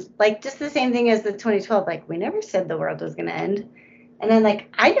pretend like just the same thing as the 2012. Like, we never said the world was going to end, and then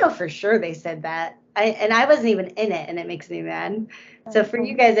like I know for sure they said that. I wasn't even in it, and it makes me mad. So for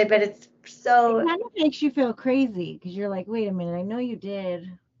you guys, I bet it's so. It kind of makes you feel crazy because you're like, wait a minute, I know you did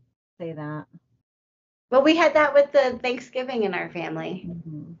say that. Well, we had that with the Thanksgiving in our family.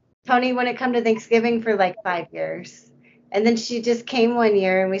 Mhm. Tony wouldn't come to Thanksgiving for like 5 years. And then she just came one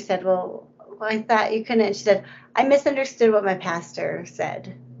year and we said, well, I thought you couldn't. And she said, I misunderstood what my pastor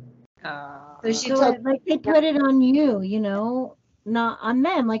said. So she So told like they put it on you, not on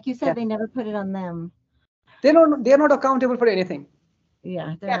them. Like you Yeah, said, they never put it on them. they're not accountable for anything.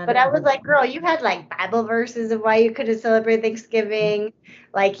 Yeah, they're yeah, not but I was accountable. like, girl, you had like Bible verses of why you couldn't celebrate Thanksgiving.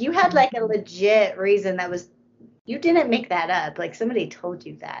 Like you had like a legit reason that was, you didn't make that up. Like somebody told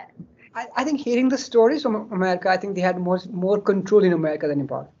you that. I think hearing the stories from America, I think they had more control in America than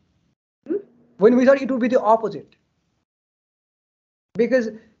Nepal. Hmm? When we thought it would be the opposite, because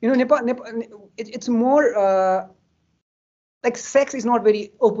Nepal it's more like sex is not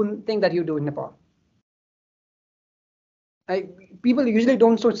very open thing that you do in Nepal. Like people usually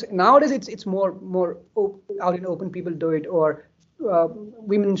don't. So nowadays it's more out in open. People do it, or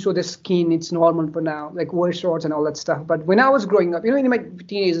women show their skin. It's normal for now, like wear shorts and all that stuff. But when I was growing up, in my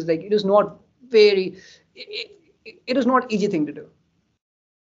teenagers, like it was not very. It was not easy thing to do.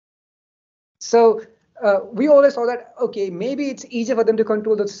 So we always thought that okay, maybe it's easier for them to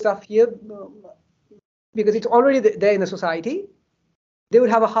control the stuff here because it's already there in the society. they would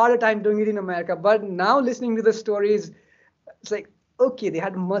have a harder time doing it in America. But now listening to the stories, it's like, okay, they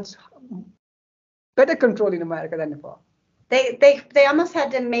had much better control in America than Nepal. They almost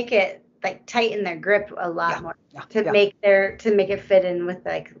had to make it like tighten their grip a lot more to make it fit in with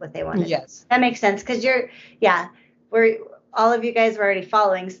like what they wanted. Yes, that makes sense because we're all of you guys were already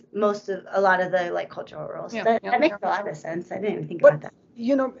following a lot of the like cultural rules. That makes a lot of sense. I didn't even think about that.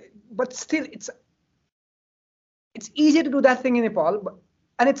 You know, but still, it's easier to do that thing in Nepal,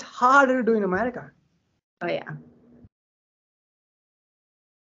 and it's harder to do in America. Oh yeah.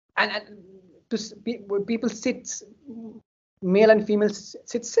 And people sit, male and female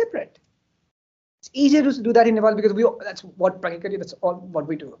sit separate. It's easier to do that in Nepal because that's all what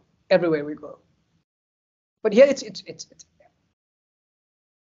we do everywhere we go. But here it's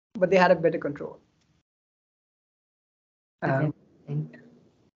but they had a better control.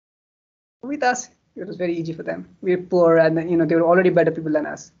 With us, it was very easy for them. We're poor, and they were already better people than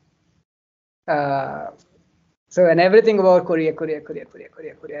us. So, and everything about Korea,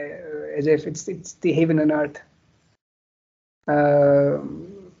 as if it's the heaven on earth.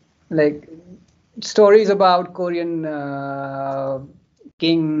 Like stories about Korean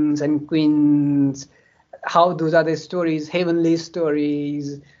kings and queens, how those are the stories, heavenly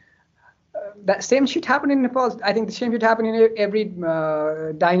stories. That same shit happened in Nepal. I think the same shit happened in every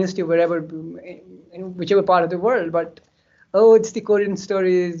dynasty, wherever, in whichever part of the world. But it's the Korean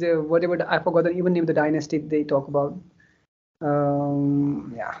stories, whatever. I forgot the even name of the dynasty they talk about.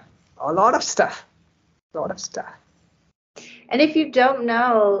 A lot of stuff. And if you don't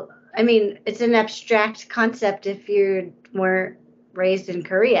know, I mean, it's an abstract concept if you weren't raised in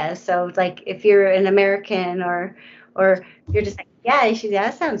Korea. So like if you're an American or you're just like,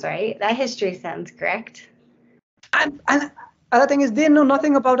 that sounds right. That history sounds correct. And other thing is they know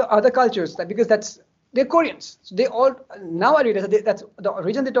nothing about other cultures because they're Koreans. So they all nowadays that's the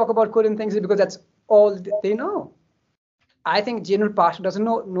reason they talk about Korean things is because that's all they know. I think General Pasha doesn't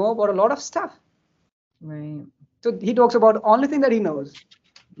know about a lot of stuff. Right. So he talks about the only thing that he knows.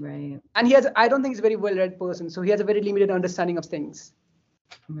 Right. And I don't think he's a very well-read person, so he has a very limited understanding of things.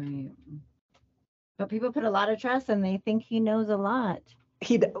 Right. But people put a lot of trust and they think he knows a lot.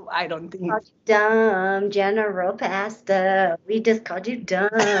 I don't think. Dumb General Pasta. We just called you dumb.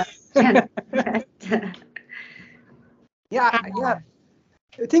 Yeah.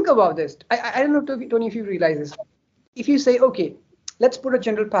 Think about this. I don't know, Tony, if you realize this. If you say, okay, let's put a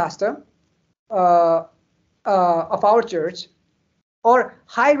general pastor of our church or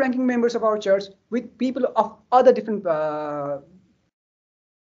high-ranking members of our church with people of other different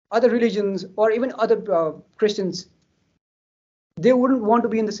other religions or even other Christians, they wouldn't want to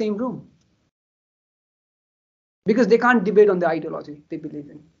be in the same room because they can't debate on the ideology they believe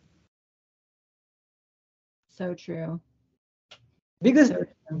in. So true. Because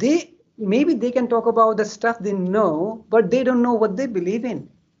maybe they can talk about the stuff they know, but they don't know what they believe in.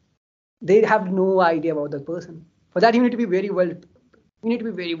 They have no idea about the person. For that, you need to be very well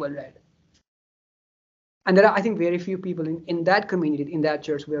read. And there are, I think, very few people in that community, in that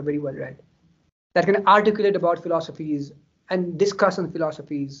church, who are very well read, that can articulate about philosophies and discuss on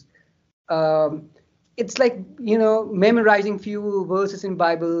philosophies. It's like, memorizing few verses in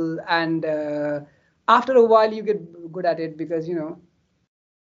Bible, and after a while you get good at it because,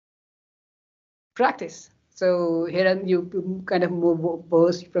 practice. So here and you kind of move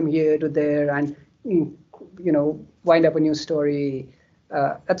verse from here to there and, wind up a new story.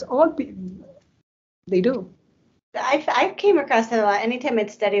 That's all they do. I came across that a lot. Anytime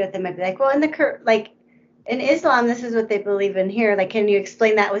I'd study with them, I'd be like, well, in Islam, this is what they believe in here. Like, can you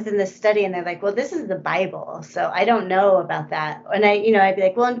explain that within the study? And they're like, well, this is the Bible, so I don't know about that. And I'd be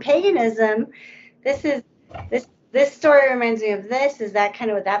like, well, in paganism, this story reminds me of this. Is that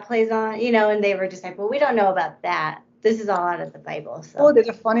kind of what that plays on? And they were just like, well, we don't know about that. This is all out of the Bible. So there's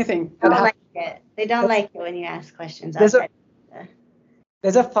a funny thing. They don't like it. They don't like it when you ask questions.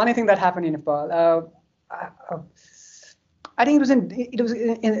 There's a funny thing that happened in Nepal. I think it was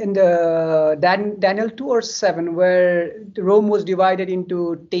in the Daniel 2 or 7 where Rome was divided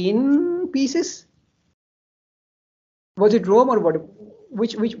into 10 pieces. Was it Rome or what?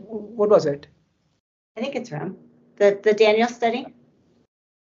 What was it? I think it's Rome. The Daniel study.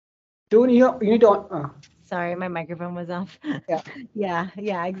 You need to. Sorry, my microphone was off. Yeah.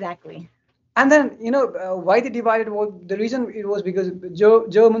 Yeah, exactly. And then, why they divided was the reason it was because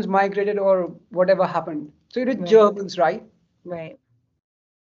Germans migrated or whatever happened. So it was Germans, right? Right.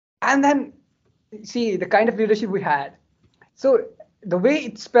 And then, see the kind of leadership we had. So the way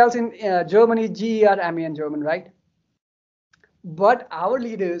it spells in Germany, German German, right? But our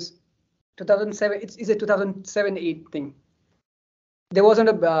leaders, 2007, it's a 2007-8 thing. there wasn't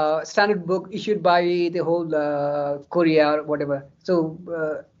a standard book issued by the whole Korea or whatever.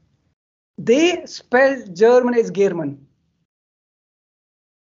 So they spelled German as German.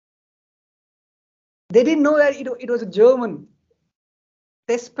 They didn't know that it was a German.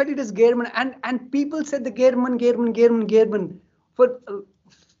 They spelled it as German, and people said the German for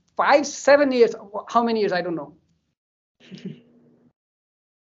 5, 7 years. How many years? I don't know.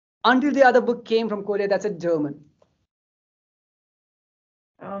 Until the other book came from Korea that said German.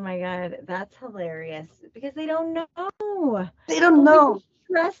 Oh my God, that's hilarious because they don't know. They don't know.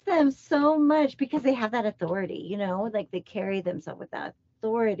 Trust them so much because they have that authority, you know, like they carry themselves with that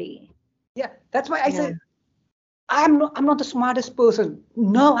authority. Yeah, that's why I say I'm not the smartest person.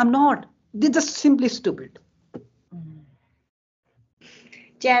 No, I'm not. They're just simply stupid.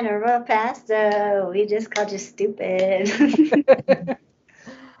 General Pasto, we just called you stupid.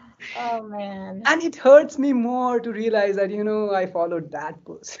 Oh man. And it hurts me more to realize that, I followed that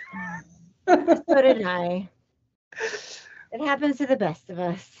person. So did I. It happens to the best of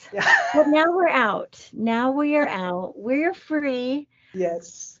us. Yeah. But now we're out. Now we are out. We're free.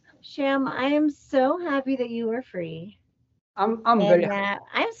 Yes. Sham, I am so happy that you are free. I'm And very happy.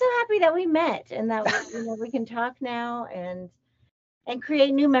 I'm so happy that we met and that we can talk now and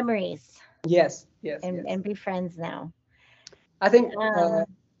create new memories Yes, yes, yes. and be friends now. I think,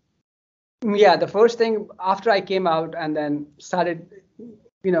 the first thing after I came out and then started,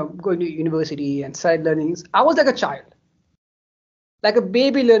 going to university and started learning things, I was like a child, like a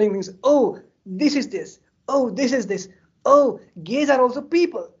baby learning things. Oh, this is this. Oh, this is this. Oh, gays are also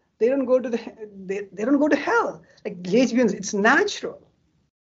people. They don't go to they don't go to hell. Like lesbians, it's natural.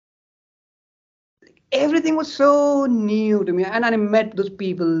 Everything was so new to me, and I met those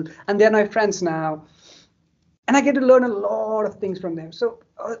people, and they're my friends now, and I get to learn a lot of things from them. So,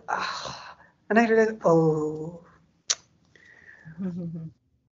 and I realized,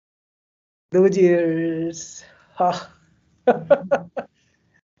 those years.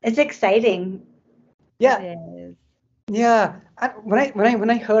 It's exciting. Yeah. It is. Yeah. And when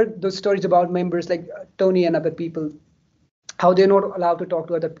I heard those stories about members like Tony and other people, how they're not allowed to talk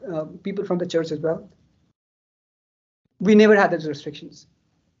to other people from the church as well. We never had those restrictions.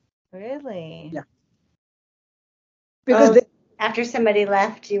 Really? Yeah. Because after somebody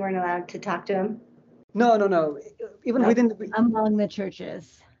left, you weren't allowed to talk to him? No. Even within among the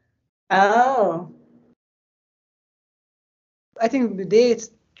churches. Oh. I think they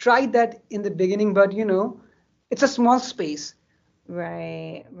tried that in the beginning, but it's a small space.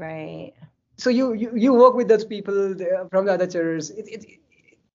 Right. So you work with those people from the other churches.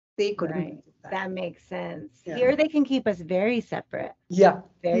 They couldn't. Right. That makes sense. Yeah. Here they can keep us very separate. Yeah.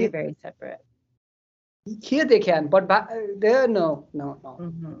 Very separate. Here they can, but back there, no.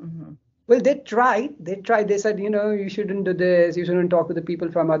 Well, they tried. They said, you shouldn't do this. You shouldn't talk to the people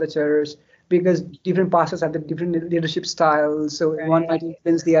from other churches because different pastors have the different leadership styles. So one might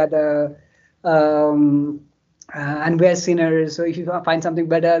influence the other. And we're sinners. So if you find something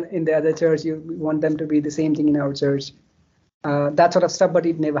better in the other church, you want them to be the same thing in our church. That sort of stuff, but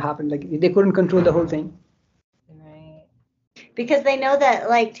it never happened. Like they couldn't control the whole thing. Right. Because they know that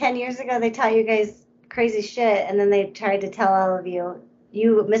like 10 years ago, they taught you guys crazy shit. And then they tried to tell all of you,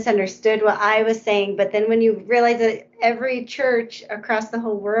 you misunderstood what I was saying. But then when you realize that every church across the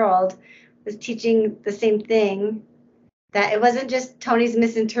whole world was teaching the same thing, that it wasn't just Tony's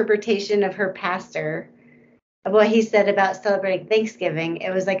misinterpretation of her pastor, of what he said about celebrating Thanksgiving.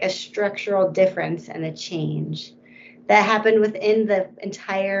 It was like a structural difference and a change that happened within the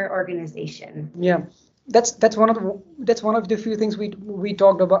entire organization. Yeah, that's one of the few things we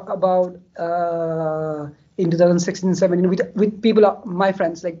talked about in 2016, 17 with people, my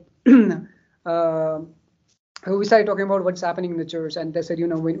friends, like we started talking about what's happening in the church, and they said,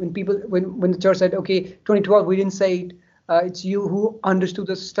 when the church said, okay, 2012, we didn't say it, it's you who understood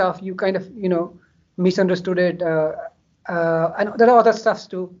the stuff, you kind of misunderstood it, and there are other stuffs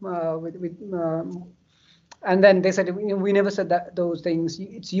too and then they said, we never said those things.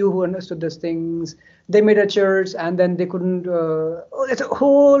 It's you who understood those things. They made a church, and then they couldn't. It's a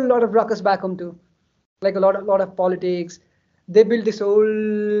whole lot of ruckus back home too, like a lot of politics. They built this whole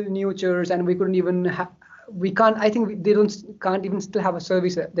new church, and we couldn't even. We can't. I think they can't even still have a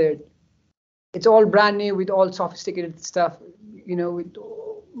service there. It's all brand new with all sophisticated stuff, with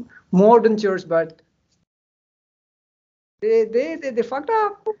modern church, but they fucked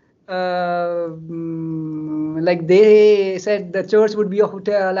up. Like they said the church would be a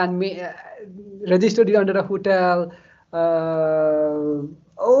hotel and registered it under a hotel. A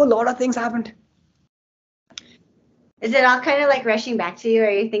lot of things happened. Is it all kind of like rushing back to you? Or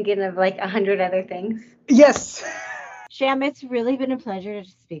are you thinking of like 100 other things? Yes. Sham, it's really been a pleasure to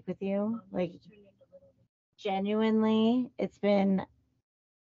speak with you. Like, genuinely, it's been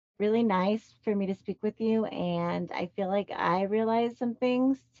really nice for me to speak with you. And I feel like I realized some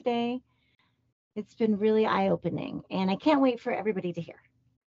things today. It's been really eye opening. And I can't wait for everybody to hear.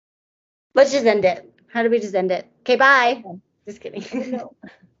 Let's just end it. How do we just end it? Okay, bye. Okay. Just kidding. No.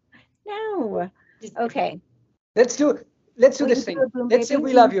 No. Just Okay. Let's do Will this you thing. do a boom, Let's say baby?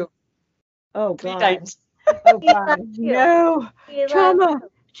 we love you Oh, 3 God. times. Oh, We love God. you. No. We love Trauma.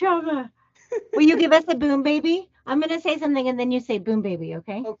 Trauma. Will you give us a boom, baby? I'm going to say something and then you say boom, baby,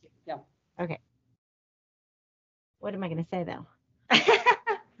 okay? Okay. Yeah. Okay. What am I going to say, though? you.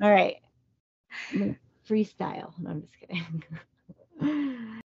 All right. I'm going to freestyle. No, I'm just kidding.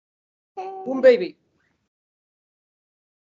 Boom, baby.